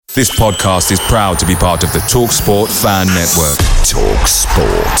This podcast is proud to be part of the TalkSport Fan Network.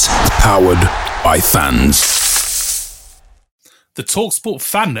 TalkSport. Powered by fans. The TalkSport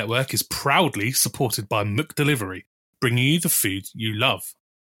Fan Network is proudly supported by McDelivery, bringing you the food you love.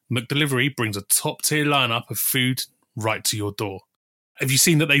 McDelivery brings a top-tier lineup of food right to your door. Have you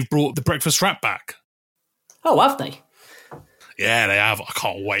seen that they've brought the breakfast wrap back? Oh, have they? Yeah, they have. I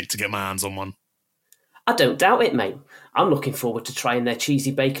can't wait to get my hands on one. I don't doubt it, mate. I'm looking forward to trying their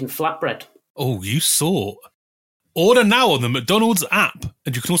cheesy bacon flatbread. Oh, you saw. Order now on the McDonald's app,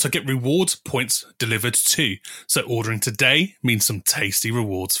 and you can also get rewards points delivered too. So ordering today means some tasty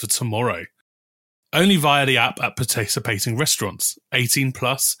rewards for tomorrow. Only via the app at participating restaurants. 18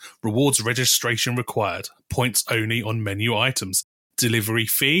 plus, rewards registration required. Points only on menu items. Delivery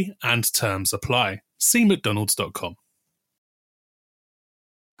fee and terms apply. See mcdonalds.com.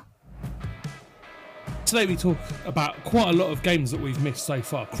 Today we talk about quite a lot of games that we've missed so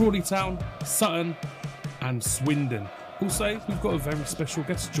far. Crawley Town, Sutton and Swindon. Also, we've got a very special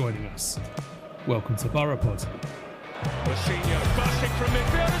guest joining us. Welcome to Borough Pod. Mousinho bursting from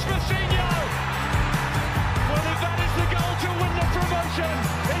midfield. It's Mousinho! Well, if that is the goal to win the promotion,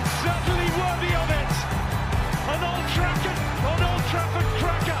 it's certainly worthy of it. An Old Trafford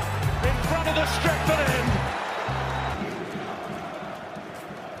cracker in front of the Stretford end.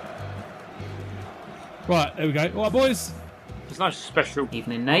 Right, there we go. All right, boys. There's no special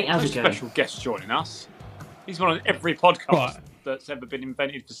Evening, Nate. How's it going? special guest joining us. He's been on every podcast that's ever been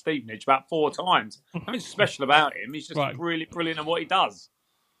invented for Stevenage about 4 times. Nothing special about him. He's just really brilliant at what he does.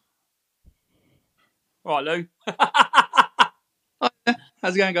 Right, Lou.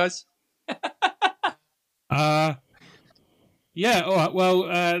 How's it going, guys? Yeah, all right.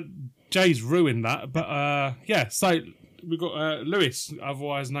 Well, Jay's ruined that, but yeah. So we've got Lewis,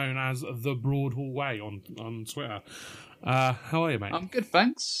 otherwise known as the Broadhall Way on Twitter. How are you, mate? I'm good,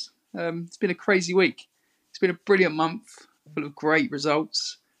 thanks. It's been a crazy week. It's been a brilliant month, full of great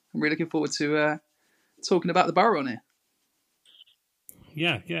results. I'm really looking forward to talking about the Borough on here.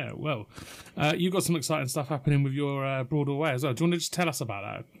 Yeah. Well, you've got some exciting stuff happening with your Broadhall Way as well. Do you want to just tell us about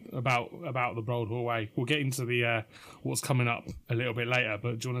that? About the Broadhall Way? We'll get into the what's coming up a little bit later,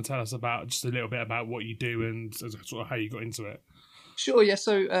 but do you want to tell us about just a little bit about what you do and sort of how you got into it? Sure, yeah.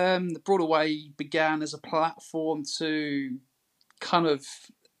 So the Broadhall Way began as a platform to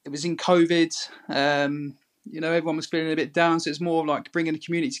it was in COVID. Everyone was feeling a bit down, so it's more like bringing the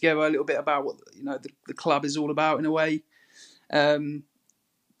community together, a little bit about what the club is all about in a way.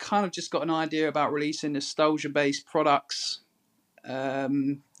 Kind of just got an idea about releasing nostalgia-based products.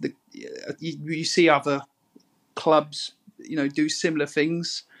 You see other clubs, do similar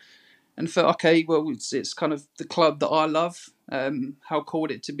things, and thought, okay, well, it's kind of the club that I love. How cool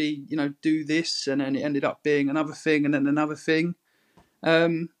would it to be, do this, and then it ended up being another thing, and then another thing,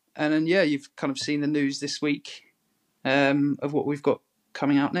 and then you've kind of seen the news this week of what we've got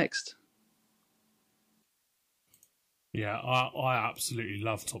coming out next. Yeah, I absolutely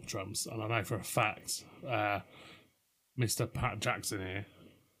love Top Trumps, and I know for a fact Mr. Pat Jackson here,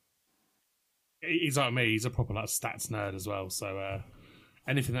 he's like me, he's a proper stats nerd as well, so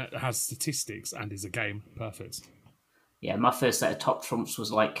anything that has statistics and is a game, perfect. Yeah, my first set of Top Trumps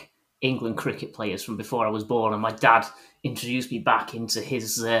was like England cricket players from before I was born, and my dad introduced me back into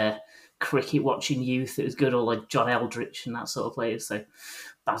his cricket watching youth. It was good, all like John Eldritch and that sort of players, so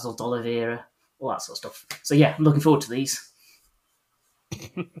Basil D'Oliveira, all that sort of stuff. So yeah, I'm looking forward to these.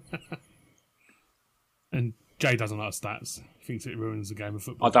 And Jay doesn't like stats. He thinks it ruins the game of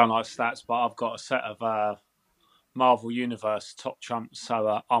football. I don't like stats, but I've got a set of Marvel Universe Top Trumps,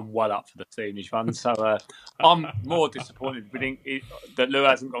 so I'm well up for the Stevenage one. So I'm more disappointed that Lou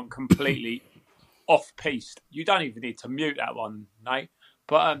hasn't gone completely off-piste. You don't even need to mute that one, Nate.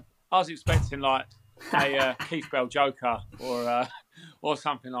 But I was expecting like a Keith Bell Joker or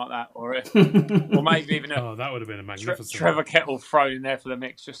something like that, or maybe even that would have been a magnificent Trevor Kettle thrown in there for the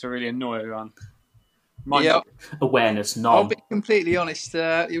mix just to really annoy everyone. Awareness, none. I'll be completely honest.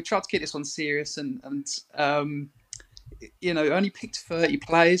 You tried to keep this one serious, and only picked 30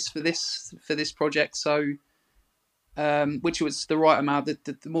 players for this project. So, which was the right amount.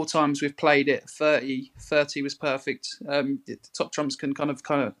 The more times we've played it, 30 was perfect. The Top Trumps can kind of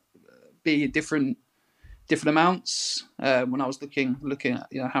be different amounts. When I was looking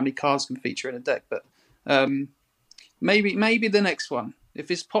at how many cards can feature in a deck, but maybe the next one, if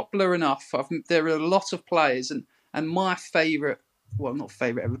it's popular enough. There are a lot of players, and my favourite, well, not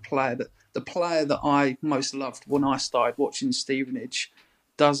favourite every player, but the player that I most loved when I started watching Stevenage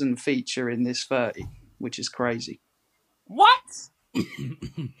doesn't feature in this 30, which is crazy. What?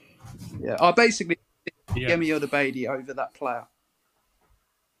 Yeah, I basically Yemi Odubeidi over that player.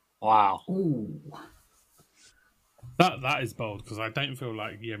 Wow. Ooh. That is bold because I don't feel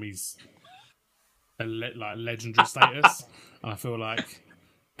like Yemi's like legendary status. And I feel like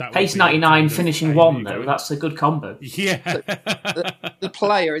that Pace would be 99 kind of- finishing hey, one, there you though. go. That's a good combo. Yeah. The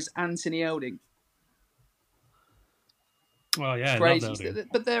player is Anthony Elding. Well, yeah, I love Crazy. Elding.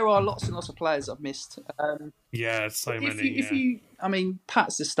 But there are lots and lots of players I've missed. Yeah, so many. If you, I mean,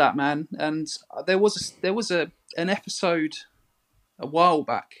 Pat's the stat man, and there was an episode a while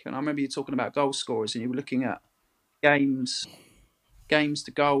back, and I remember you talking about goal scorers, and you were looking at games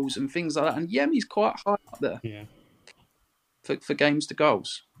to goals and things like that, and Yemi's quite high up there Yeah. for games to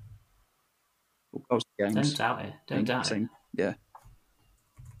goals. Or goals to games. Don't doubt it. Don't doubt it. Yeah.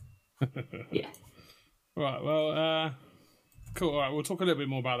 Yeah. Right. Well, cool. All right. We'll talk a little bit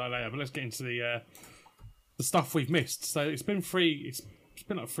more about that later. But let's get into the stuff we've missed. So it's been it's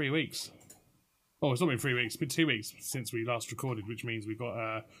been like 3 weeks. Oh, it's not been 3 weeks. It's been 2 weeks since we last recorded, which means we've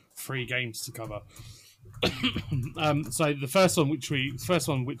got 3 games to cover. So the first one,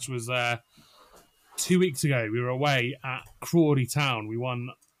 which was 2 weeks ago, we were away at Crawley Town. We won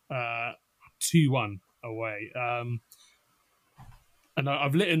 2-1 away. And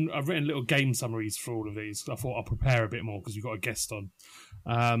I've written little game summaries for all of these. I thought I'll prepare a bit more because we've got a guest on.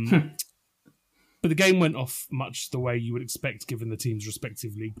 But the game went off much the way you would expect given the team's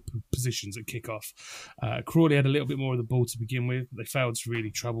respective league positions at kickoff. Crawley had a little bit more of the ball to begin with. They failed to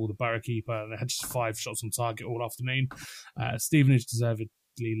really trouble the Borough keeper. They had just 5 shots on target all afternoon. Stevenage deservedly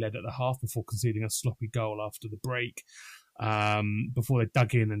led at the half before conceding a sloppy goal after the break. Before they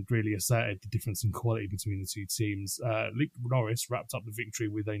dug in and really asserted the difference in quality between the two teams. Luke Norris wrapped up the victory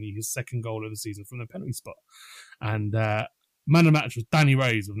with only his 2nd goal of the season from the penalty spot. And man of the match was Danny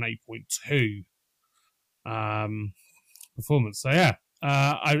Rose with an 8.2 performance. So yeah,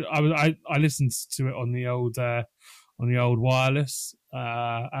 I listened to it on the old wireless,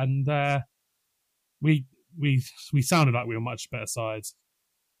 and we sounded like we were much better sides.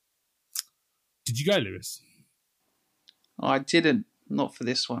 Did you go, Lewis? I didn't. Not for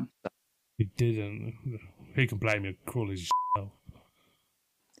this one. You didn't. Who can blame you? Crawley's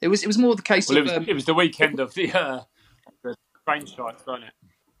It was more the case Well, of it was the weekend of the train strikes, wasn't it?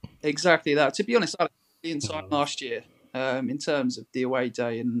 exactly that. To be honest, I had the inside last year in terms of the away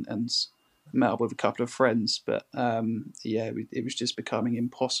day and met up with a couple of friends, but it was just becoming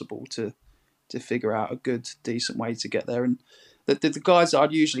impossible to figure out a good, decent way to get there. And the guys that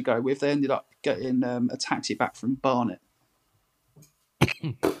I'd usually go with, they ended up getting a taxi back from Barnet.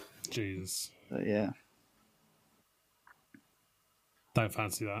 Jesus. But yeah, Don't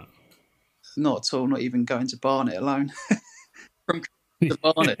fancy that. not at all. Not even going to Barnet alone. From to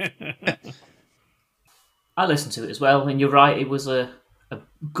Barnet. I listened to it as well, and you're right, it was a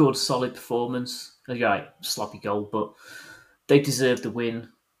good, solid performance. You're right, sloppy goal, but they deserved the win.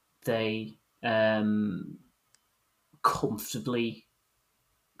 They comfortably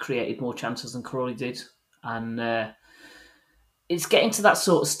created more chances than Crawley did. And it's getting to that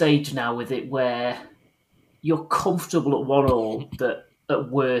sort of stage now with it where you're comfortable at 1-1 that at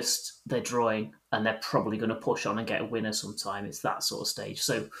worst they're drawing and they're probably going to push on and get a winner sometime. It's that sort of stage.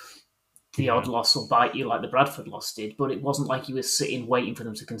 So the odd loss will bite you like the Bradford loss did, but it wasn't like you were sitting waiting for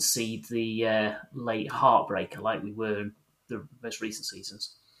them to concede the late heartbreaker like we were in the most recent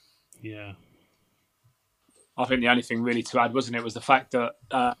seasons. Yeah. I think the only thing really to add, wasn't it, was the fact that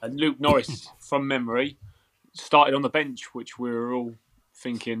Luke Norris, from memory, started on the bench, which we were all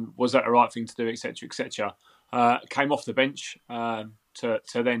thinking, was that the right thing to do, etc., etc. Came off the bench to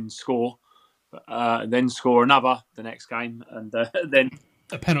then score another the next game, and then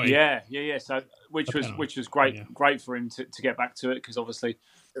a penalty. Yeah. So which was great, great for him to get back to it, because obviously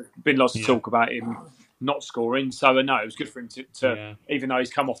there's been lots of talk about him not scoring. So no, it was good for him to even though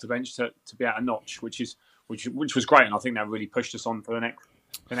he's come off the bench, to be at a notch, which was great, and I think that really pushed us on for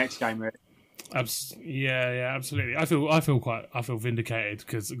the next game. Really. Yeah, absolutely. I feel vindicated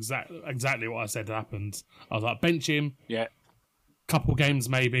because exactly what I said happened. I was like, bench him. Yeah. Couple games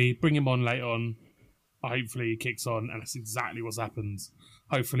maybe, bring him on late on. Hopefully he kicks on, and that's exactly what's happened.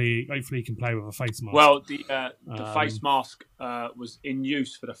 Hopefully he can play with a face mask. Well, the face mask was in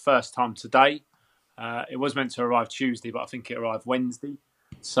use for the first time today. It was meant to arrive Tuesday, but I think it arrived Wednesday.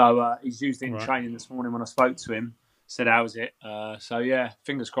 So he's used it in training this morning when I spoke to him. Said, how's it? So yeah,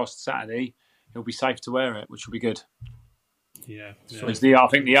 fingers crossed Saturday he'll be safe to wear it, which will be good. Yeah. I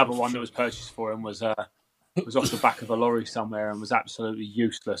think the other one that was purchased for him was off the back of a lorry somewhere and was absolutely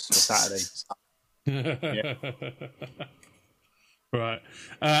useless for Saturday. Right.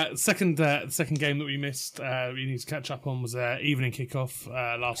 Second game that we missed, we need to catch up on was evening kickoff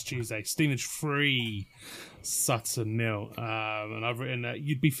last Tuesday. Stevenage 3, Sutton 0. And I've written that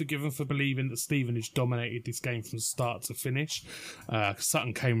you'd be forgiven for believing that Stevenage dominated this game from start to finish.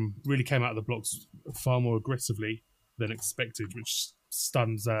 Sutton came out of the blocks far more aggressively than expected, which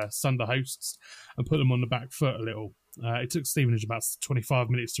stunned the hosts and put them on the back foot a little. It took Stevenage about 25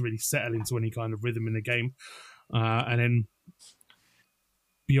 minutes to really settle into any kind of rhythm in the game. And then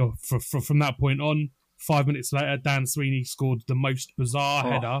from that point on, 5 minutes later, Dan Sweeney scored the most bizarre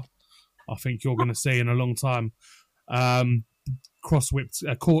header I think you're going to see in a long time. Cross-whipped,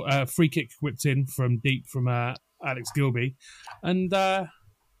 free kick whipped in from deep from Alex Gilby. And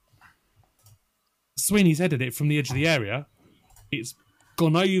Sweeney's headed it from the edge of the area. It's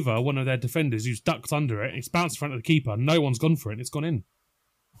gone over one of their defenders who's ducked under it. It's bounced in front of the keeper. No one's gone for it. It's gone in.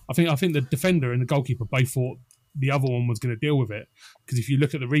 I think the defender and the goalkeeper both thought the other one was going to deal with it, because if you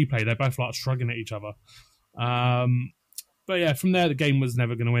look at the replay, they're both like shrugging at each other. But yeah, from there, the game was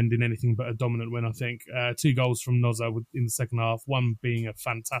never going to end in anything but a dominant win, I think. 2 goals from Nozza in the second half, one being a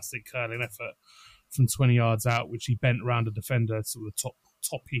fantastic curling effort from 20 yards out, which he bent around a defender, sort of the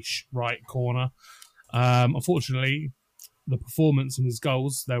top-ish right corner. Unfortunately, the performance and his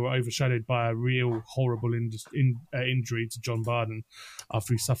goals, they were overshadowed by a real horrible injury to John Barden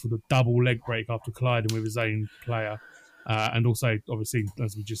after he suffered a double leg break after colliding with his own player. And also, obviously,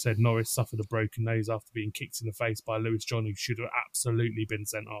 as we just said, Norris suffered a broken nose after being kicked in the face by Lewis John, who should have absolutely been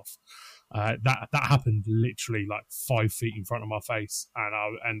sent off. That happened literally like 5 feet in front of my face,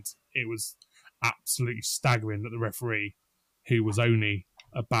 and it was absolutely staggering that the referee, who was only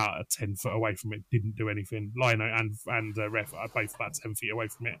about 10 foot away from it, didn't do anything. Lino and the ref are both about 10 feet away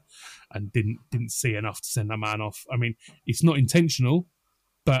from it, and didn't see enough to send that man off. I mean, it's not intentional,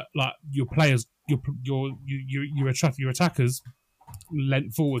 but like your players, your attackers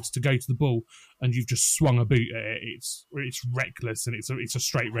leant forwards to go to the ball, and you've just swung a boot at it. It's reckless, and it's a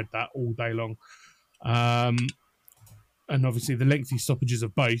straight red that all day long. And obviously the lengthy stoppages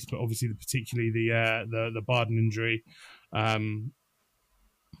of both, but obviously particularly the Barden injury.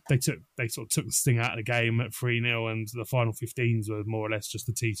 They sort of took the sting out of the game at 3-0, and the final 15s were more or less just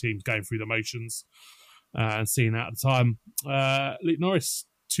the two teams going through the motions and seeing that at the time. Luke Norris,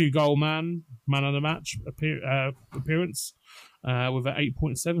 2-goal man of the match appearance with an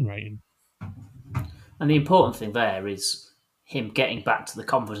 8.7 rating. And the important thing there is him getting back to the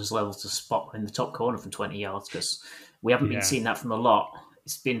confidence level to spot in the top corner from 20 yards, because we haven't been seeing that from a lot.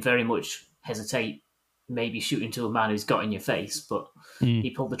 It's been very much hesitate, maybe shooting to a man who's got in your face, but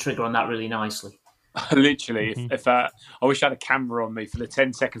he pulled the trigger on that really nicely. Literally, if I wish I had a camera on me for the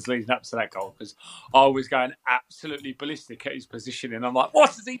 10 seconds leading up to that goal, because I was going absolutely ballistic at his positioning. I'm like,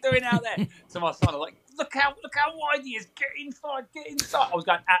 what is he doing out there? To my son, I'm like, look how wide he is. Get inside. I was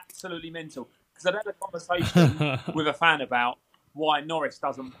going absolutely mental, because I'd had a conversation with a fan about why Norris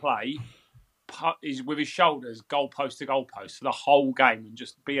doesn't play with his shoulders goalpost to goalpost for the whole game and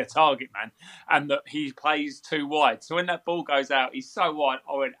just be a target man, and that he plays too wide. So when that ball goes out, he's so wide,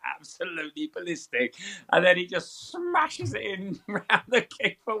 I went absolutely ballistic, and then he just smashes it in round the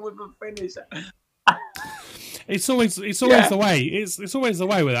keeper with a finisher. It's always the way. It's always the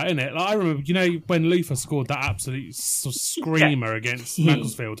way with that, isn't it? Like, I remember, when Luther scored that absolute screamer against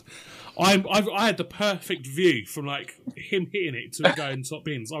Macclesfield, I had the perfect view from like him hitting it to it going top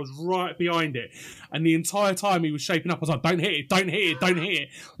bins. I was right behind it, and the entire time he was shaping up, I was like, "Don't hit it!"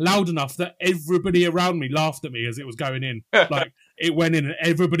 Loud enough that everybody around me laughed at me as it was going in. Like it went in, and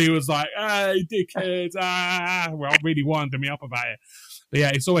everybody was like, "Hey, dickheads!" Well, really winding me up about it. But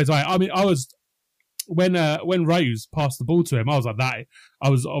yeah, it's always like. I mean, I was. When Rose passed the ball to him, I was like that. I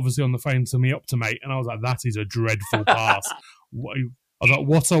was obviously on the phone to me Optimate, and I was like, that is a dreadful pass. I was like,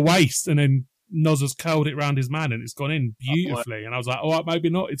 what a waste. And then Nozza's curled it round his man, and it's gone in beautifully. And I was like, all right, maybe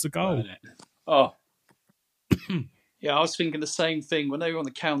not. It's a goal. Oh. Yeah, I was thinking the same thing when they were on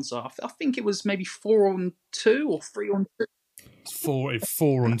the counter. I think it was maybe 4-on-2 or 3-on-2. It's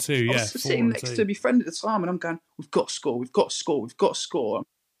 4-on-2, yeah. I was sitting next to my friend at the time, and I'm going, we've got to score.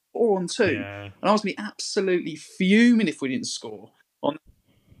 4-on-2, and I was absolutely fuming if we didn't score.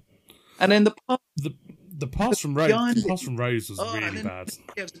 And then the pass from Rose was really bad.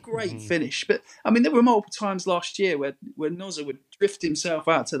 It was a great finish, but I mean, there were multiple times last year where Nozza would drift himself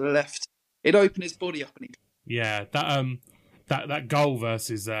out to the left. He'd open his body up, and that goal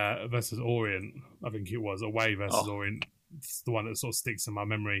versus Orient, I think it was away versus Orient. It's the one that sort of sticks in my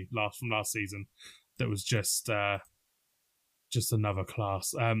memory from last season. That was just another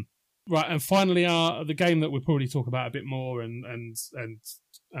class. Right, and finally, the game that we'll probably talk about a bit more, and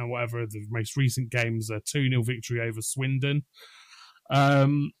whatever, the most recent games, a 2-0 victory over Swindon.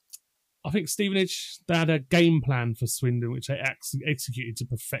 I think Stevenage, they had a game plan for Swindon, which they executed to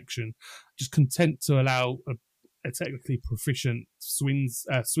perfection. Just content to allow a technically proficient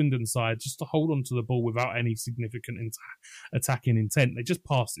Swindon side just to hold on to the ball without any significant attacking intent. They just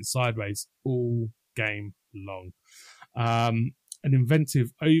passed it sideways all game long. An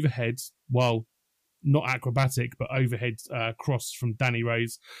inventive overhead, while not acrobatic, but overhead cross from Danny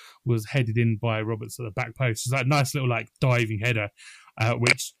Rose was headed in by Roberts at the back post. It was that nice little diving header,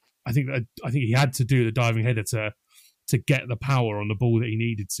 which I think he had to do the diving header to get the power on the ball that he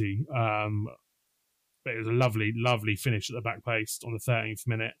needed to. But it was a lovely, lovely finish at the back post on the 13th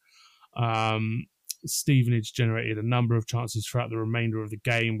minute. Stevenage generated a number of chances throughout the remainder of the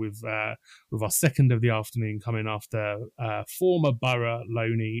game, with our second of the afternoon coming after former Borough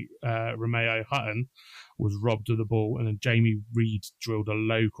loanee Romeo Hutton was robbed of the ball, and then Jamie Reid drilled a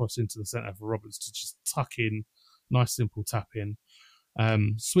low cross into the centre for Roberts to just tuck in, nice simple tap in.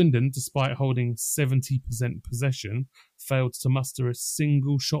 Swindon, despite holding 70% possession, failed to muster a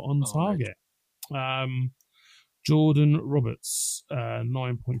single shot on target. Jordan Roberts,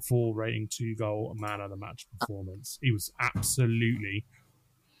 9.4 rating, 2-goal, man of the match performance. He was absolutely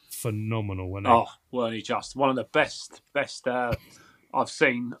phenomenal, wasn't he? Oh, weren't he just? One of the best I've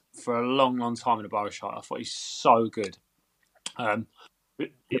seen for a long, long time in a Borough shirt. I thought he's so good.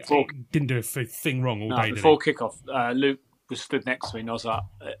 Didn't do a thing wrong all day, before kick-off, Luke was stood next to me and I was like,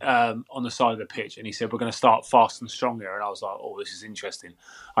 on the side of the pitch, and he said, we're going to start fast and strong here. And I was like, oh, this is interesting.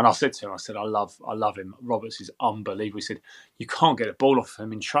 And I said to him, I love him. Roberts is unbelievable. He said, you can't get a ball off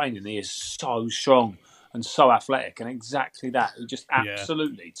him in training. He is so strong and so athletic. And exactly that. He just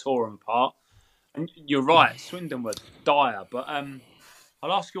absolutely tore him apart. And you're right, Swindon were dire. But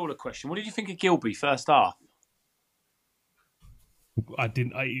I'll ask you all a question. What did you think of Gilby first half?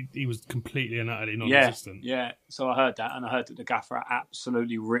 He was completely and utterly non-existent. Yeah. So I heard that, and I heard that the gaffer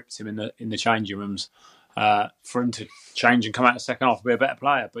absolutely ripped him in the changing rooms for him to change and come out the second half and be a better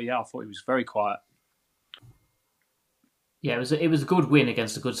player. But yeah, I thought he was very quiet. Yeah, it was a good win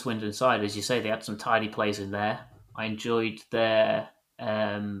against a good Swindon side. As you say, they had some tidy plays in there. I enjoyed their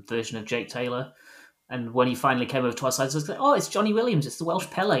version of Jake Taylor. And when he finally came over to our side, I was like, oh, it's Johnny Williams. It's the Welsh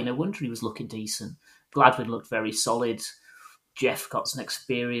Pele. No wonder he was looking decent. Gladwin looked very solid. Jeff got an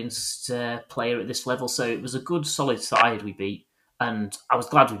experienced player at this level, so it was a good, solid side we beat. And I was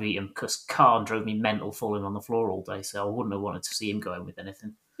glad we beat him because Khan drove me mental falling on the floor all day, so I wouldn't have wanted to see him going with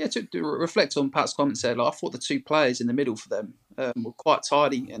anything. Yeah, to reflect on Pat's comments there, I thought the two players in the middle for them were quite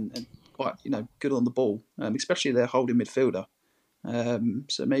tidy and quite good on the ball, especially their holding midfielder.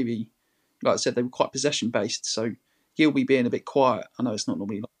 So maybe, like I said, they were quite possession-based, so Gilby being a bit quiet, I know it's not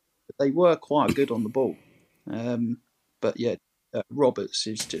normally like that, but they were quite good on the ball. But yeah, Roberts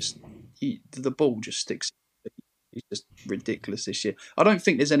is just, the ball just sticks. He's just ridiculous this year. I don't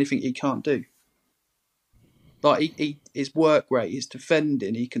think there's anything he can't do. Like his work rate, his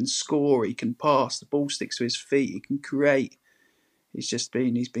defending, he can score, he can pass, the ball sticks to his feet, he can create. He's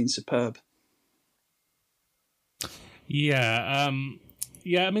been superb. Yeah, I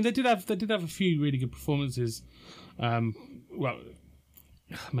mean they did have a few really good performances. Well,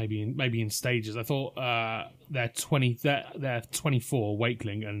 maybe in stages. I thought their 24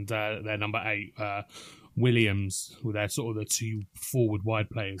 Wakeling and their number 8 Williams, with their sort of the two forward wide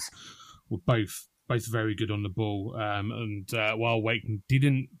players, were both very good on the ball. And while Wakeling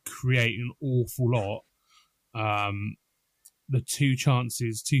didn't create an awful lot, the 3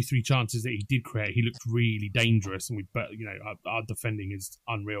 chances that he did create, he looked really dangerous. And our defending is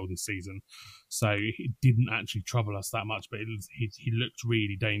unreal this season, so it didn't actually trouble us that much. But he looked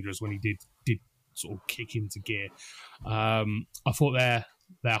really dangerous when he did sort of kick into gear. I thought their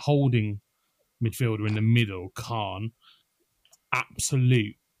holding midfielder in the middle, Khan,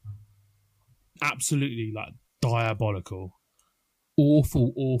 absolutely like diabolical,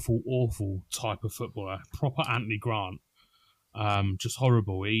 awful type of footballer, proper Anthony Grant. Just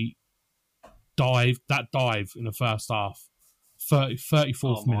horrible. He dive in the first half,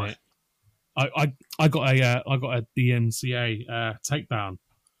 34th minute. I got a DMCA takedown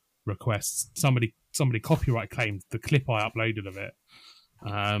request. Somebody copyright claimed the clip I uploaded of it,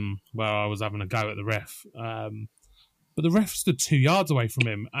 where I was having a go at the ref. But the ref stood 2 yards away from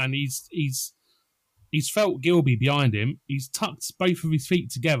him, and he's felt Gilby behind him. He's tucked both of his feet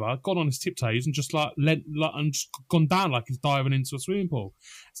together, gone on his tiptoes, and just just gone down like he's diving into a swimming pool.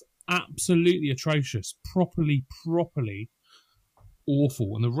 It's absolutely atrocious, properly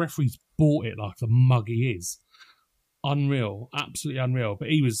awful. And the referee's bought it like the mug he is. Unreal, absolutely unreal. But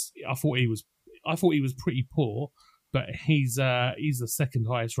I thought he was pretty poor. But he's the second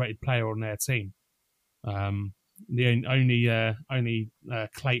highest rated player on their team. The only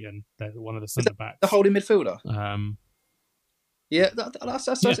Clayton, one of the centre backs, the holding midfielder. Yeah,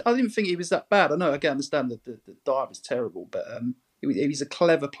 I didn't think he was that bad. I know, I can understand that the dive is terrible, but he's a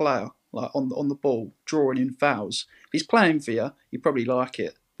clever player, like on the ball, drawing in fouls. If he's playing for you, you probably like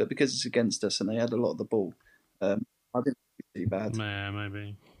it, but because it's against us and they had a lot of the ball, I didn't think it was too bad. Yeah,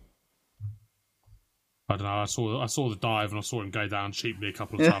 maybe. I don't know. I saw the dive and I saw him go down cheaply a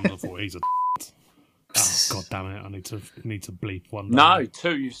couple of times. I thought he's a. Oh, God damn it! I need to bleep one. No,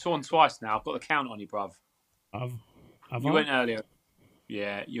 2. You've sworn twice now. I've got the count on you, bruv. Have you went earlier.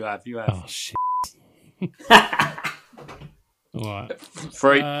 Yeah, you have. Oh shit! All right.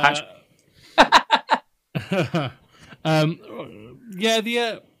 3.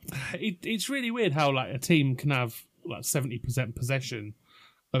 Yeah. It's really weird how like a team can have like 70% possession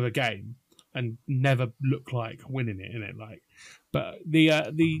of a game and never look like winning it, innit? Like, but the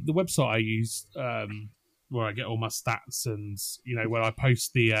website I use, where I get all my stats and where I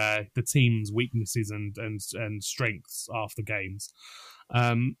post the team's weaknesses and strengths after games,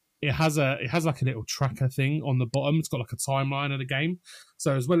 it has like a little tracker thing on the bottom. It's got like a timeline of the game,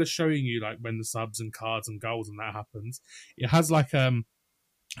 so as well as showing you like when the subs and cards and goals and that happens, it has like a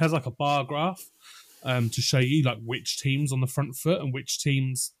bar graph to show you like which teams on the front foot and which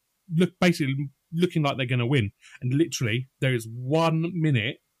teams looking like they're going to win. And literally, there is 1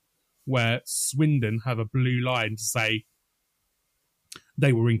 minute where Swindon have a blue line to say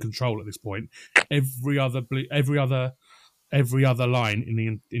they were in control at this point. Every other line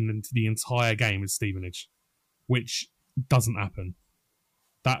in the entire game is Stevenage, which doesn't happen.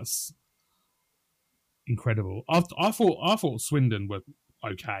 That's incredible. I thought Swindon were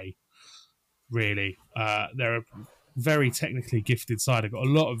okay. Really, they're a very technically gifted side. They've got a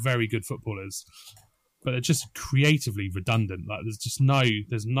lot of very good footballers, but they're just creatively redundant. Like there's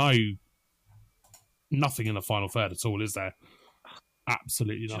nothing in the final third at all, is there?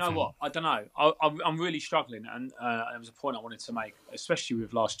 Absolutely nothing. Do you know what? I don't know. I'm really struggling, and there was a point I wanted to make, especially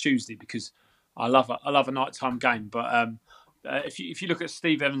with last Tuesday, because I love a nighttime game. But if you look at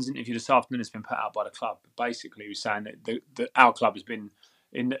Steve Evans' interview this afternoon, it's been put out by the club. Basically, he was saying that our club has been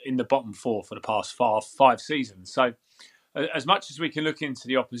in the bottom 4 for the past 5 seasons. So, as much as we can look into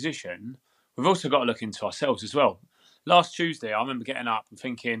the opposition, we've also got to look into ourselves as well. Last Tuesday, I remember getting up and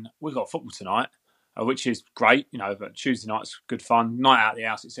thinking, we've got football tonight, which is great, but Tuesday night's good fun, night out of the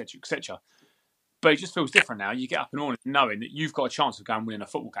house, etc., etc. But it just feels different now. You get up in the morning knowing that you've got a chance of going and winning a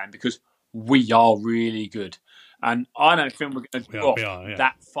football game because we are really good. And I don't think we're going to drop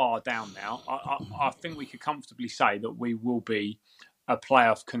that far down now. I think we could comfortably say that we will be a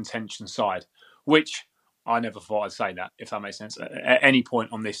playoff contention side, which I never thought I'd say that, if that makes sense. At any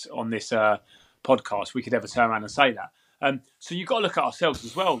point on this podcast, we could ever turn around and say that. So you've got to look at ourselves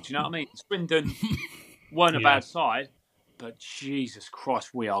as well. Do you know what I mean? Swindon weren't a bad side, but Jesus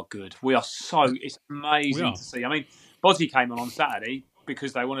Christ, we are good. We are it's amazing to see. I mean, Bozzy came on Saturday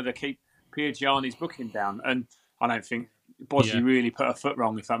because they wanted to keep Piergiani's booking down, and I don't think Bozzy really put a foot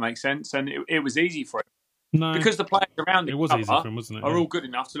wrong, if that makes sense. And it was easy for him. No, because the players around each other are all good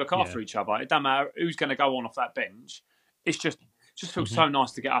enough to look after each other. It doesn't matter who's going to go on off that bench. It just feels so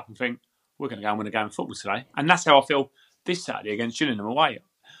nice to get up and think, we're going to go and win a game of football today. And that's how I feel this Saturday against Gillingham away.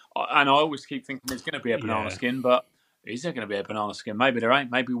 And I always keep thinking there's going to be a banana skin, but is there going to be a banana skin? Maybe there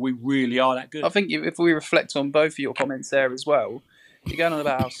ain't. Maybe we really are that good. I think if we reflect on both of your comments there as well, you're going on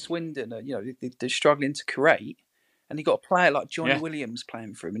about how Swindon, they're struggling to create. And you got a player like Johnny Williams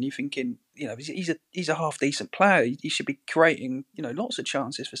playing for him, and you're thinking, he's a half decent player. He should be creating, lots of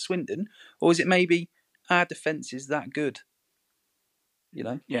chances for Swindon. Or is it maybe our defence is that good?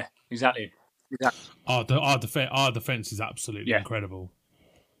 Yeah, exactly. Our defence is absolutely incredible.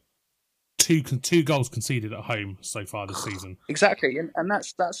 Two goals conceded at home so far this season. Exactly, and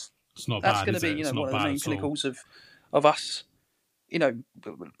that's it's not that's bad, going to be it's one of the main pinnacles of us,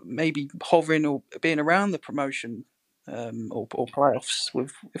 maybe hovering or being around the promotion. Or playoffs.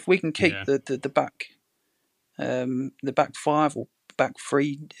 If we can keep the back 5 or back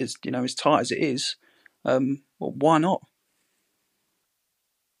 3 as as tight as it is, well, why not?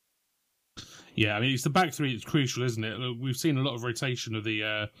 Yeah, I mean it's the back 3 that's crucial, isn't it? We've seen a lot of rotation of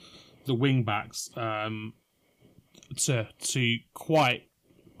the wing backs to quite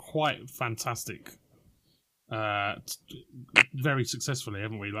fantastic, very successfully,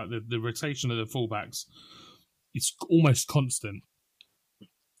 haven't we? Like the rotation of the fullbacks. It's almost constant.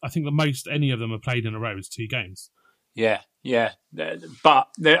 I think the most any of them have played in a row is 2 games. Yeah. But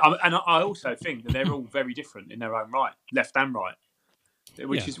and I also think that they're all very different in their own right, left and right,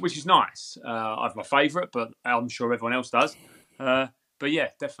 which is nice. I have my favourite, but I'm sure everyone else does. But yeah,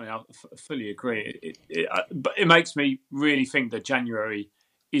 definitely, I fully agree. But it makes me really think that January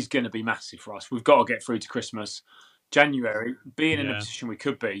is going to be massive for us. We've got to get through to Christmas. January, being in the position we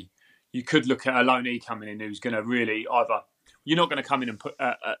could be, you could look at a loanee coming in who's going to really either. You're not going to come in and put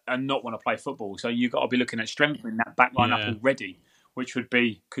and not want to play football, so you've got to be looking at strengthening that back line up already, which would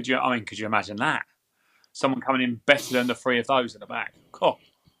be. Could you imagine that? Someone coming in better than the three of those at the back. Cool.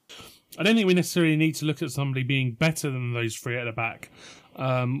 I don't think we necessarily need to look at somebody being better than those three at the back.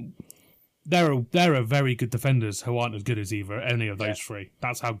 There are very good defenders who aren't as good as any of those three.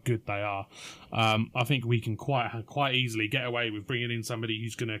 That's how good they are. I think we can quite easily get away with bringing in somebody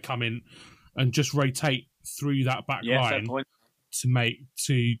who's going to come in and just rotate through that back line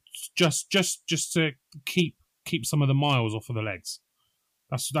to keep some of the miles off of the legs.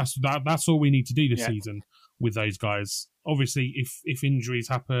 That's all we need to do this season with those guys. Obviously, if injuries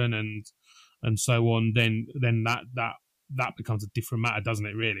happen and so on, then that becomes a different matter, doesn't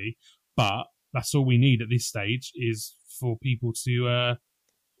it? Really, but that's all we need at this stage is for people to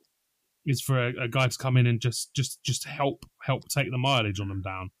is for a guy to come in and just help take the mileage on them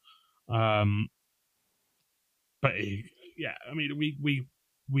down. But yeah, I mean,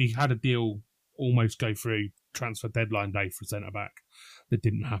 we had a deal almost go through transfer deadline day for centre back that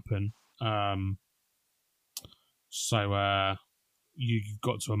didn't happen. So you've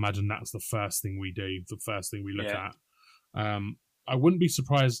got to imagine that's the first thing we do, the first thing we look at. I wouldn't be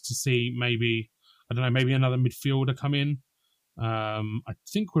surprised to see maybe another midfielder come in. I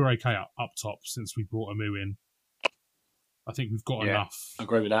think we're okay up top since we brought Amu in. I think we've got enough. I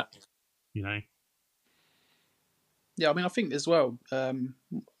agree with that. You know. Yeah, I mean, I think as well,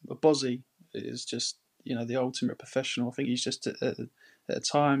 Bozzy is just, the ultimate professional. I think he's just at a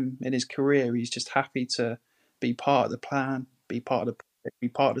time in his career, he's just happy to be part of the plan, be part of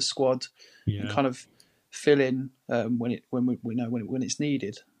the squad, and kind of fill in when it's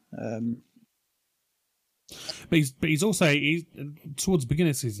needed. But he's also towards the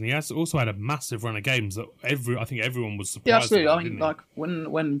beginning of the season, he has also had a massive run of games that I think everyone was surprised. Yeah, absolutely. About, I mean, like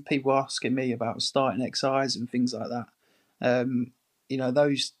when people are asking me about starting XIs and things like that,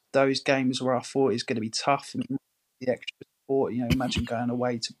 those games where I thought it's going to be tough, and the extra support. Imagine going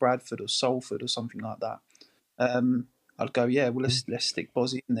away to Bradford or Salford or something like that. I'd go, let's stick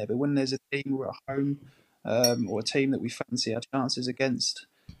Bozzy in there. But when there's a team we're at home, or a team that we fancy our chances against,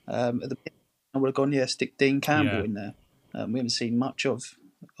 at the beginning, I would have gone, stick Dean Campbell in there. We haven't seen much of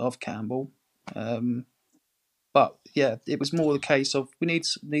Campbell, but it was more the case of we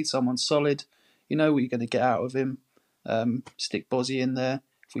need someone solid. You know what you're going to get out of him. Stick Bozzy in there.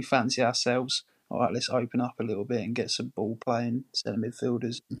 If we fancy ourselves, all right, let's open up a little bit and get some ball playing centre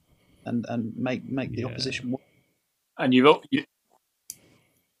midfielders and make the opposition work. And you've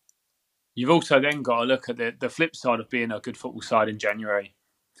also then got to look at the flip side of being a good football side in January.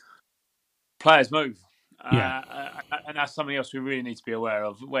 Players move. And that's something else we really need to be aware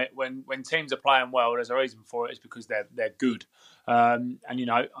of. When teams are playing well, there's a reason for it. It's because they're good. I mean,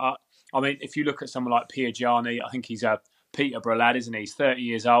 if you look at someone like Piergiani, I think he's a Peterborough lad, isn't he? He's 30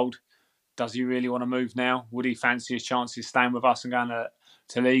 years old. Does he really want to move now? Would he fancy his chances staying with us and going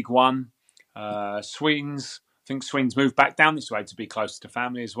to League One? Sweens, I think Sweens moved back down this way to be closer to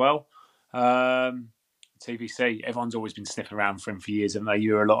family as well. TVC, everyone's always been sniffing around for him for years, haven't they?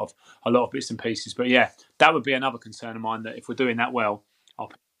 You hear a lot of bits and pieces, but that would be another concern of mine. That if we're doing that well, I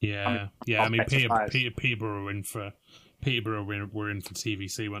mean, Peterborough were in for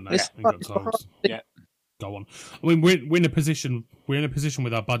TVC, weren't they? And got told. Go on. I mean, we're in a position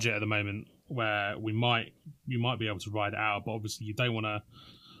with our budget at the moment where we might be able to ride it out, but obviously you don't want to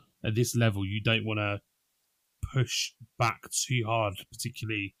at this level. You don't want to push back too hard,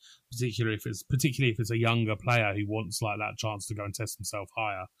 particularly if it's a younger player who wants like that chance to go and test himself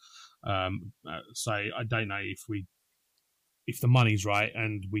higher. So I don't know if the money's right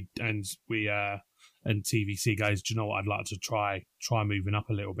and TVC goes, do you know what, I'd like to try moving up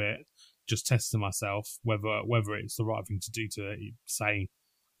a little bit, just testing myself whether it's the right thing to do to say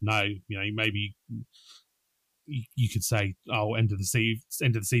no. Maybe you could say, oh, end of the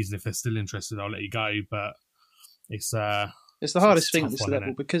season, if they're still interested, I'll let you go, but it's the hardest thing at this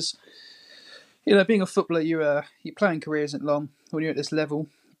level because being a footballer, your playing career isn't long. When you're at this level,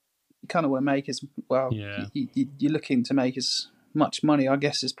 you kind of want to make as well. Yeah. You're looking to make as much money, I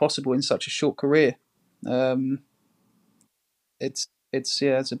guess, as possible in such a short career. It's a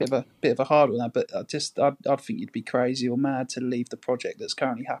bit of a hard one, but I'd think you'd be crazy or mad to leave the project that's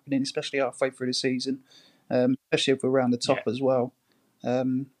currently happening, especially halfway through the season, especially if we're around the top as well.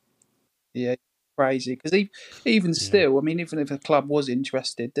 Crazy because even still, I mean, even if a club was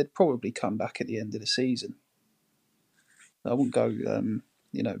interested, they'd probably come back at the end of the season. I wouldn't go,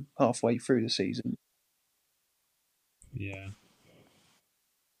 halfway through the season. Yeah.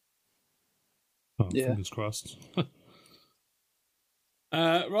 Oh, Yeah. Fingers crossed.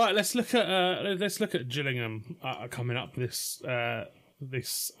 Right, let's look at Gillingham coming up this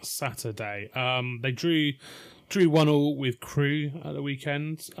Saturday. They drew 1-1 with Crewe at the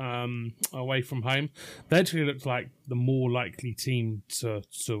weekend, away from home. They actually looked like the more likely team to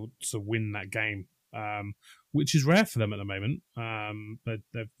win that game, which is rare for them at the moment.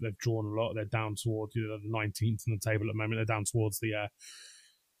 They've drawn a lot. They're down towards the 19th on the table at the moment. They're down towards the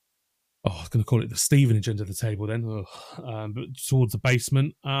I was going to call it the Stevenage end of the table then, but towards the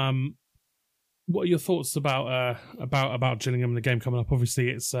basement. What are your thoughts about Gillingham and the game coming up? Obviously,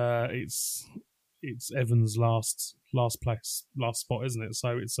 it's Evans' last spot, isn't it?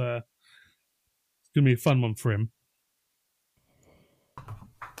 So it's going to be a fun one for him.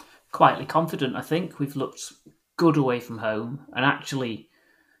 Quietly confident, I think. We've looked good away from home, and actually,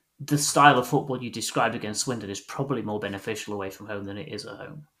 the style of football you described against Swindon is probably more beneficial away from home than it is at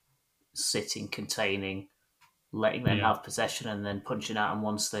home. Sitting, containing, letting them have possession, and then punching at them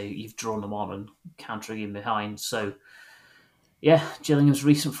once you've drawn them on and countering in behind. So, yeah, Gillingham's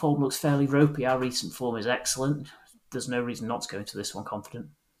recent form looks fairly ropey. Our recent form is excellent. There's no reason not to go into this one confident.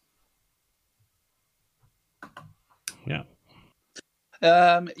 Yeah.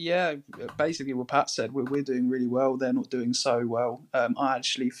 Basically what Pat said, we're doing really well. They're not doing so well. I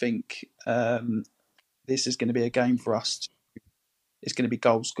actually think this is going to be a game for us. It's going to be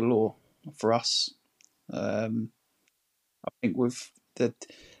goals galore for us. I think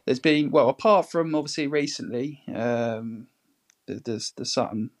there's been, well, apart from obviously recently, the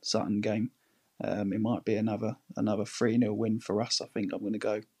Sutton game, it might be another 3-0 win for us. I think I'm going to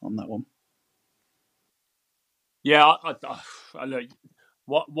go on that one. Yeah, I look.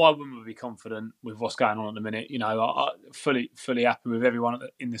 Why wouldn't we be confident with what's going on at the minute? I'm fully happy with everyone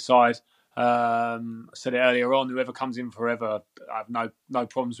in the side. I said it earlier on. Whoever comes in forever, I have no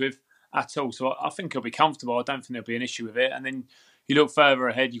problems with at all. So I think he'll be comfortable. I don't think there'll be an issue with it. And then you look further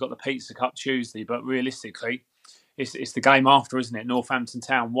ahead. You've got the Pizza Cup Tuesday, but realistically, it's the game after, isn't it? Northampton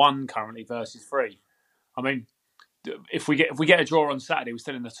Town 1 currently versus 3. I mean, if we get a draw on Saturday, we're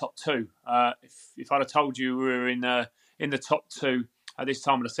still in the top 2. If I'd have told you we were in the top 2 at this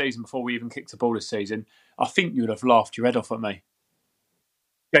time of the season before we even kicked the ball this season, I think you would have laughed your head off at me.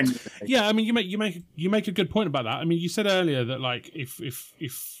 Genuinely. Yeah, I mean, you make a good point about that. I mean, you said earlier that like if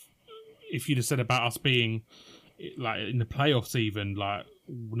you'd have said about us being like in the playoffs, even like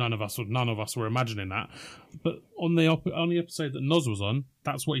none of us were imagining that. But on the episode that Noz was on,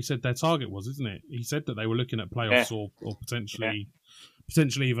 that's what he said their target was, isn't it? He said that they were looking at playoffs or potentially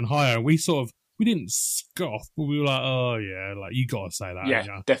even higher. We didn't scoff, but we were like, oh yeah, like you got to say that. Yeah, you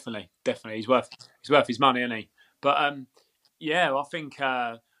know? definitely. He's worth his money, isn't he? But I think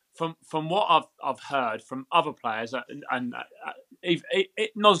from what I've heard from other players, and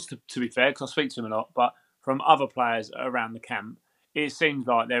it Noz to be fair, because I speak to him a lot, but from other players around the camp, it seems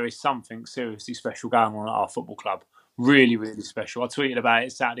like there is something seriously special going on at our football club. Really, really special. I tweeted about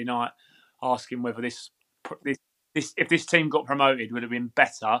it Saturday night, asking whether this if this team got promoted, would have been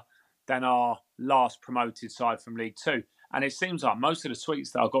better than our last promoted side from League Two. And it seems like most of the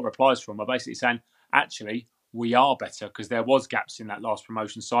tweets that I've got replies from are basically saying, actually, we are better because there was gaps in that last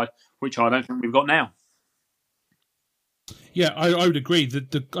promotion side, which I don't think we've got now. Yeah, I would agree.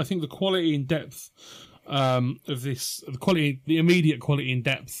 I think the quality and depth of this, the immediate quality and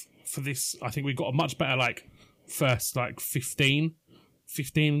depth for this, I think we've got a much better first 15,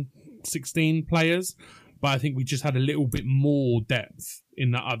 16 players. But I think we just had a little bit more depth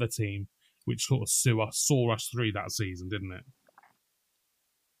in that other team, which sort of saw us through that season, didn't it?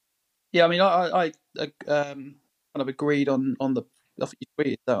 Yeah, I mean, I kind of agreed on the. I think you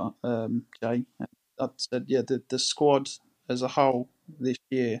tweeted that, Jay. I said, yeah, the squad as a whole this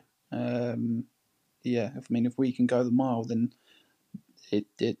year. If we can go the mile, then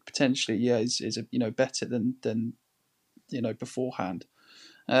it potentially is better than beforehand.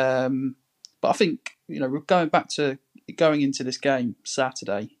 But I think we're going into this game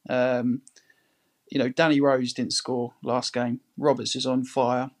Saturday. Danny Rose didn't score last game. Roberts is on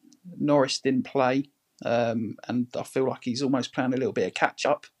fire. Norris didn't play, and I feel like he's almost playing a little bit of catch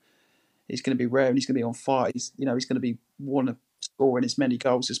up. He's going to be rare and he's going to be on fire. He's going to be wanting to scoring as many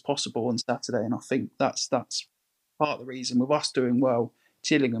goals as possible on Saturday, and I think that's part of the reason with us doing well,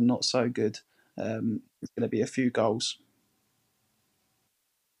 Gillingham not so good. It's going to be a few goals.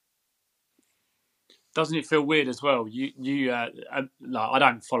 Doesn't it feel weird as well? I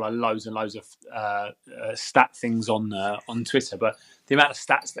don't follow loads and loads of stat things on Twitter, but the amount of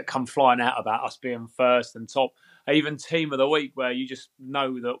stats that come flying out about us being first and top, even team of the week where you just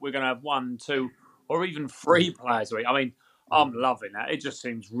know that we're going to have 1, 2, or even 3 players a week. I mean, I'm loving that. It just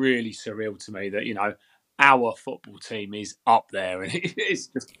seems really surreal to me that, our football team is up there, and it's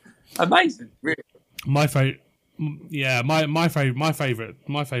just amazing, really. My favorite. Yeah, my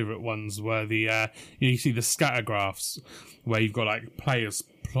favorite ones were the you see the scatter graphs where you've got like players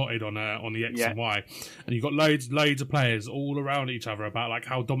plotted on the X and Y, and you've got loads of players all around each other about like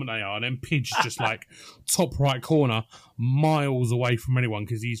how dominant they are, and then Pidge just like top right corner, miles away from anyone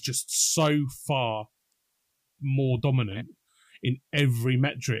because he's just so far more dominant in every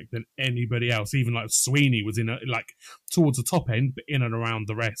metric than anybody else. Even like Sweeney was in towards the top end, but in and around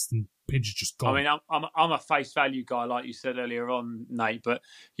the rest, and Pidge is just gone. I mean, I'm a face value guy, like you said earlier on, Nate. But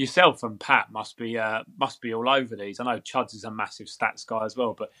yourself and Pat must be all over these. I know Chuds is a massive stats guy as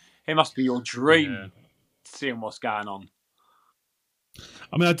well, but it must be your dream seeing what's going on.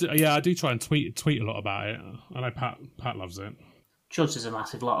 I mean, I do try and tweet a lot about it. I know Pat loves it. Chuds is a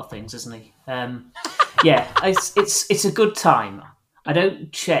massive lot of things, isn't he? It's a good time. I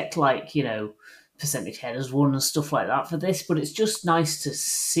don't check percentage headers won and stuff like that for this, but it's just nice to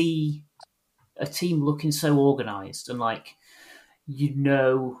see a team looking so organised and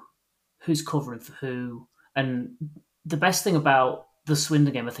who's covering for who. And the best thing about the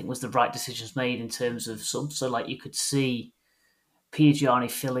Swindon game, I think, was the right decisions made in terms of subs. So you could see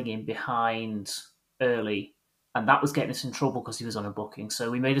Piagiani filling in behind early, and that was getting us in trouble because he was on a booking. So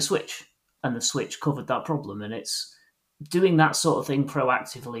we made a switch, and the switch covered that problem. And it's doing that sort of thing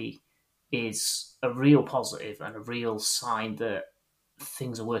proactively is a real positive and a real sign that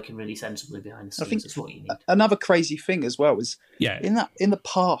things are working really sensibly behind the scenes. I think it's what you need. Another crazy thing as well was in the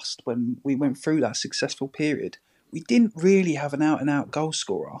past when we went through that successful period, we didn't really have an out-and-out goal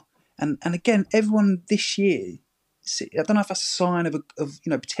scorer. And again, everyone this year, I don't know if that's a sign of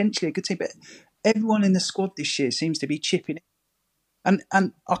potentially a good team, but everyone in the squad this year seems to be chipping in.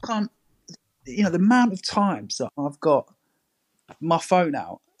 And I can't, the amount of times that I've got my phone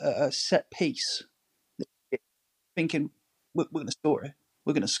out at a set piece, thinking we're going to score it.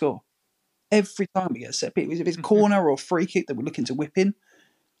 We're going to score. Every time we get a set piece, if it's a corner or a free kick that we're looking to whip in,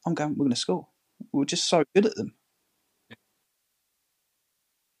 I'm going, we're going to score. We're just so good at them.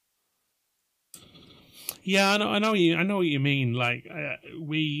 Yeah, I know what you mean.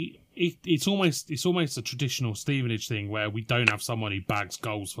 It's almost a traditional Stevenage thing where we don't have someone who bags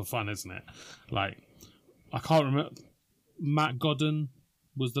goals for fun, isn't it? I can't remember. Matt Godden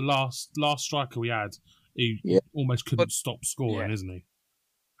was the last striker we had who almost couldn't stop scoring, isn't he?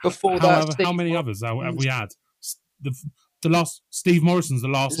 Before how many others have we had? The last Steve Morrison's the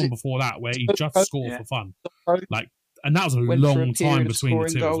last one before that where he just scored for fun. And that was a long time between the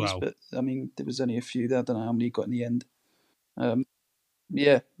two goals, as well. But I mean, there was only a few there. I don't know how many he got in the end. Not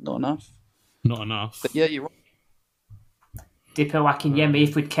enough. Not enough. But yeah, you're right. Dippo Akinyemi,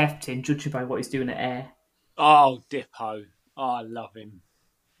 if we'd kept him, judging by what he's doing at Ayr. Oh, Dippo. Oh, I love him.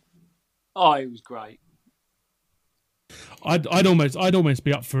 Oh, he was great. I'd almost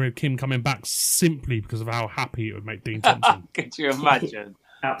be up for Kim coming back simply because of how happy it would make Dean Thompson. Could you imagine?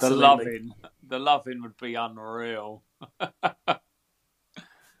 Absolutely. The loving would be unreal.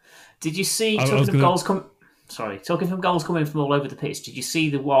 Did you see, talking from goals coming from all over the pitch, did you see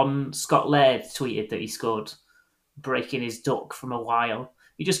the one Scott Laird tweeted that he scored, breaking his duck from a while?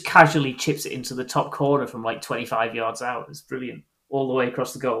 He just casually chips it into the top corner from 25 yards out. It's brilliant. All the way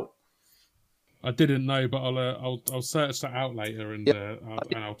across the goal. I didn't know, but I'll search that out later and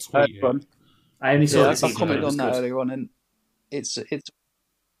I'll tweet it. I only saw I commented on that earlier on, and it's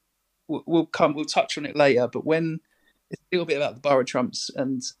we'll touch on it later. But when it's a little bit about the Borough Trumps,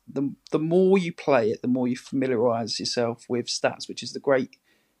 and the more you play it, the more you familiarise yourself with stats, which is the great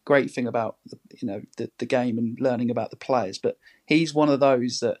thing about the game and learning about the players. But he's one of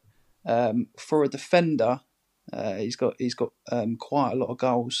those that for a defender, he's got quite a lot of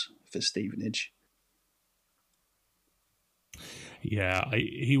goals for Stevenage. Yeah,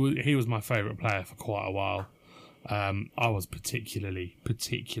 he was my favourite player for quite a while. I was particularly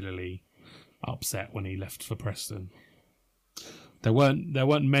upset when he left for Preston. There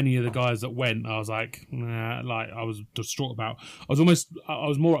weren't many of the guys that went. I was like, I was distraught about. I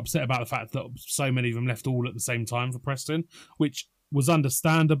was more upset about the fact that so many of them left all at the same time for Preston, which was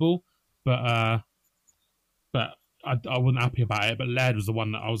understandable, but I wasn't happy about it. But Laird was the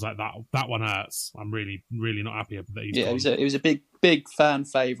one that I was like, that one hurts. I'm really, really not happy that he's gone. It was a big fan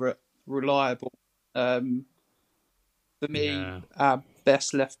favourite, reliable. For me, our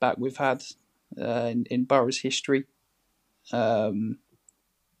best left back we've had in Borough's history. Just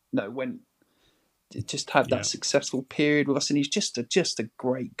had that successful period with us, and he's just a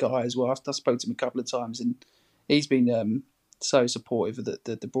great guy as well. I spoke to him a couple of times he's been so supportive of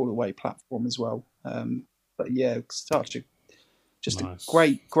the Broadway platform as well. But yeah, just Nice. a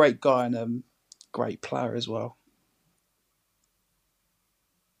great guy and great player as well.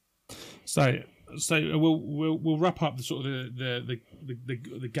 So we'll wrap up the sort of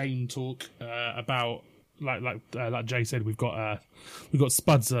the game talk about like Jay said, we've got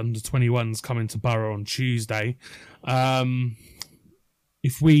Spuds under 21s coming to Borough on Tuesday.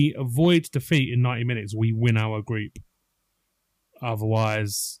 If we avoid defeat in 90 minutes, we win our group.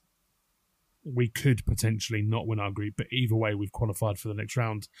 Otherwise, we could potentially not win our group, but either way, we've qualified for the next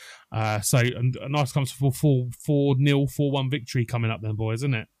round. So a nice comfortable 4-0, 4-1 victory coming up then, boys,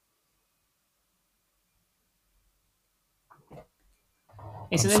 isn't it?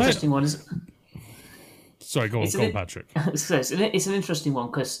 It's an interesting one, isn't it? Sorry, go on, Patrick. So it's an interesting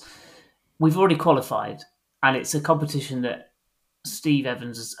one because we've already qualified, and it's a competition that Steve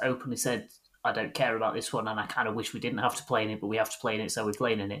Evans has openly said, I don't care about this one, and I kind of wish we didn't have to play in it, but we have to play in it, so we're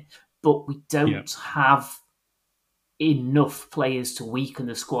playing in it. But we don't have enough players to weaken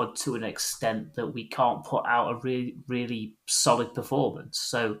the squad to an extent that we can't put out a really, really solid performance.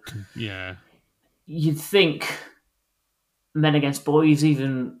 So you'd think men against boys,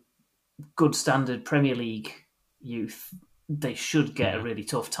 even good standard Premier League youth, they should get a really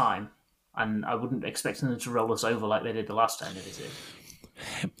tough time. And I wouldn't expect them to roll us over like they did the last time they did.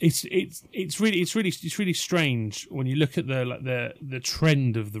 It's really strange when you look at the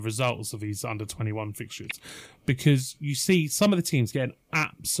trend of the results of these under 21 fixtures, because you see some of the teams getting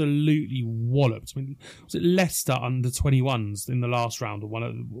absolutely walloped. I mean, was it Leicester under 21s in the last round or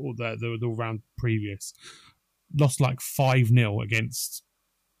the round previous? Lost like 5-0 against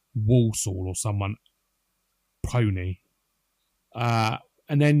Walsall or someone pony. And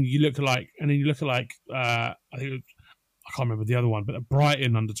then you look at I think I can't remember the other one, but at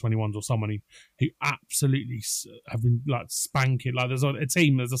Brighton under 21s or someone who absolutely have been like spanking. Like there's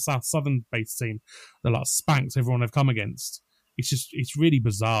a Southern based team that like spanks everyone they've come against. It's really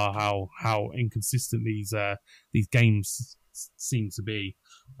bizarre how inconsistent these games seem to be.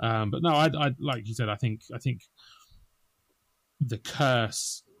 But no, I like you said, I think the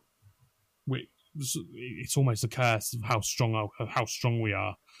curse, it's almost a curse of how strong we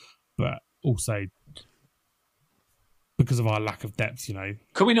are, but also because of our lack of depth, you know.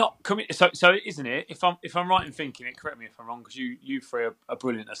 So isn't it? If I'm right in thinking it, correct me if I'm wrong, because you three are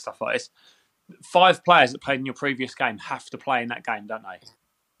brilliant at stuff like this. 5 players that played in your previous game have to play in that game, don't they?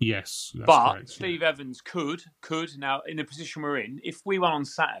 Yes, that's but correct, Steve Evans could now, in the position we're in, if we won on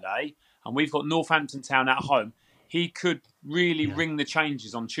Saturday and we've got Northampton Town at home, he could really ring the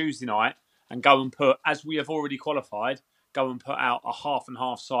changes on Tuesday night and go and put, as we have already qualified, go and put out a half and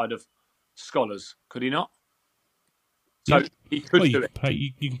half side of Scholars. Could he not? So he could do it.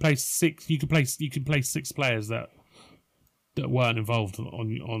 You can play 6. You can play 6 players that weren't involved on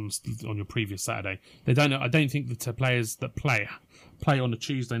your previous Saturday. They don't. I don't think the players that play on a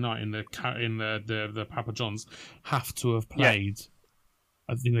Tuesday night in the Papa John's have to have played. Yeah.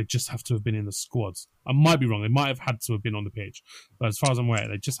 I think they just have to have been in the squads. I might be wrong. They might have had to have been on the pitch, but as far as I'm aware,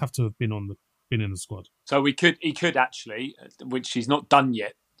 they just have to have been in the squad. So he could actually, which he's not done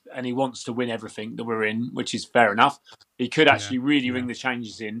yet, and he wants to win everything that we're in, which is fair enough. He could actually really ring the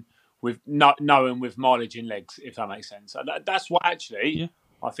changes in with knowing with mileage in legs, if that makes sense. And that's what actually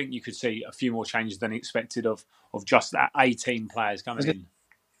I think you could see a few more changes than expected of just that 18 players coming in.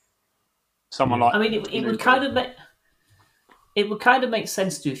 Someone like, I mean, it would kind of make. It would kind of make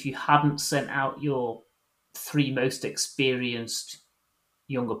sense to if you hadn't sent out your 3 most experienced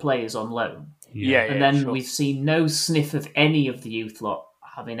younger players on loan. And then we've seen no sniff of any of the youth lot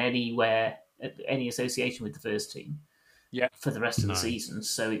having any association with the first team for the rest of the season.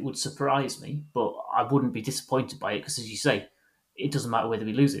 So it would surprise me, but I wouldn't be disappointed by it because, as you say, it doesn't matter whether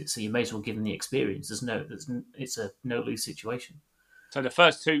we lose it. So you may as well give them the experience. It's a no-lose situation. So the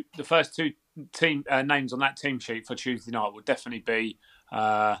first two team names on that team sheet for Tuesday night would definitely be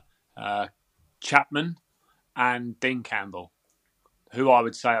Chapman and Dean Campbell, who I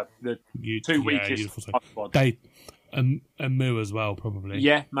would say are the 2 weakest. They and Moo as well, probably.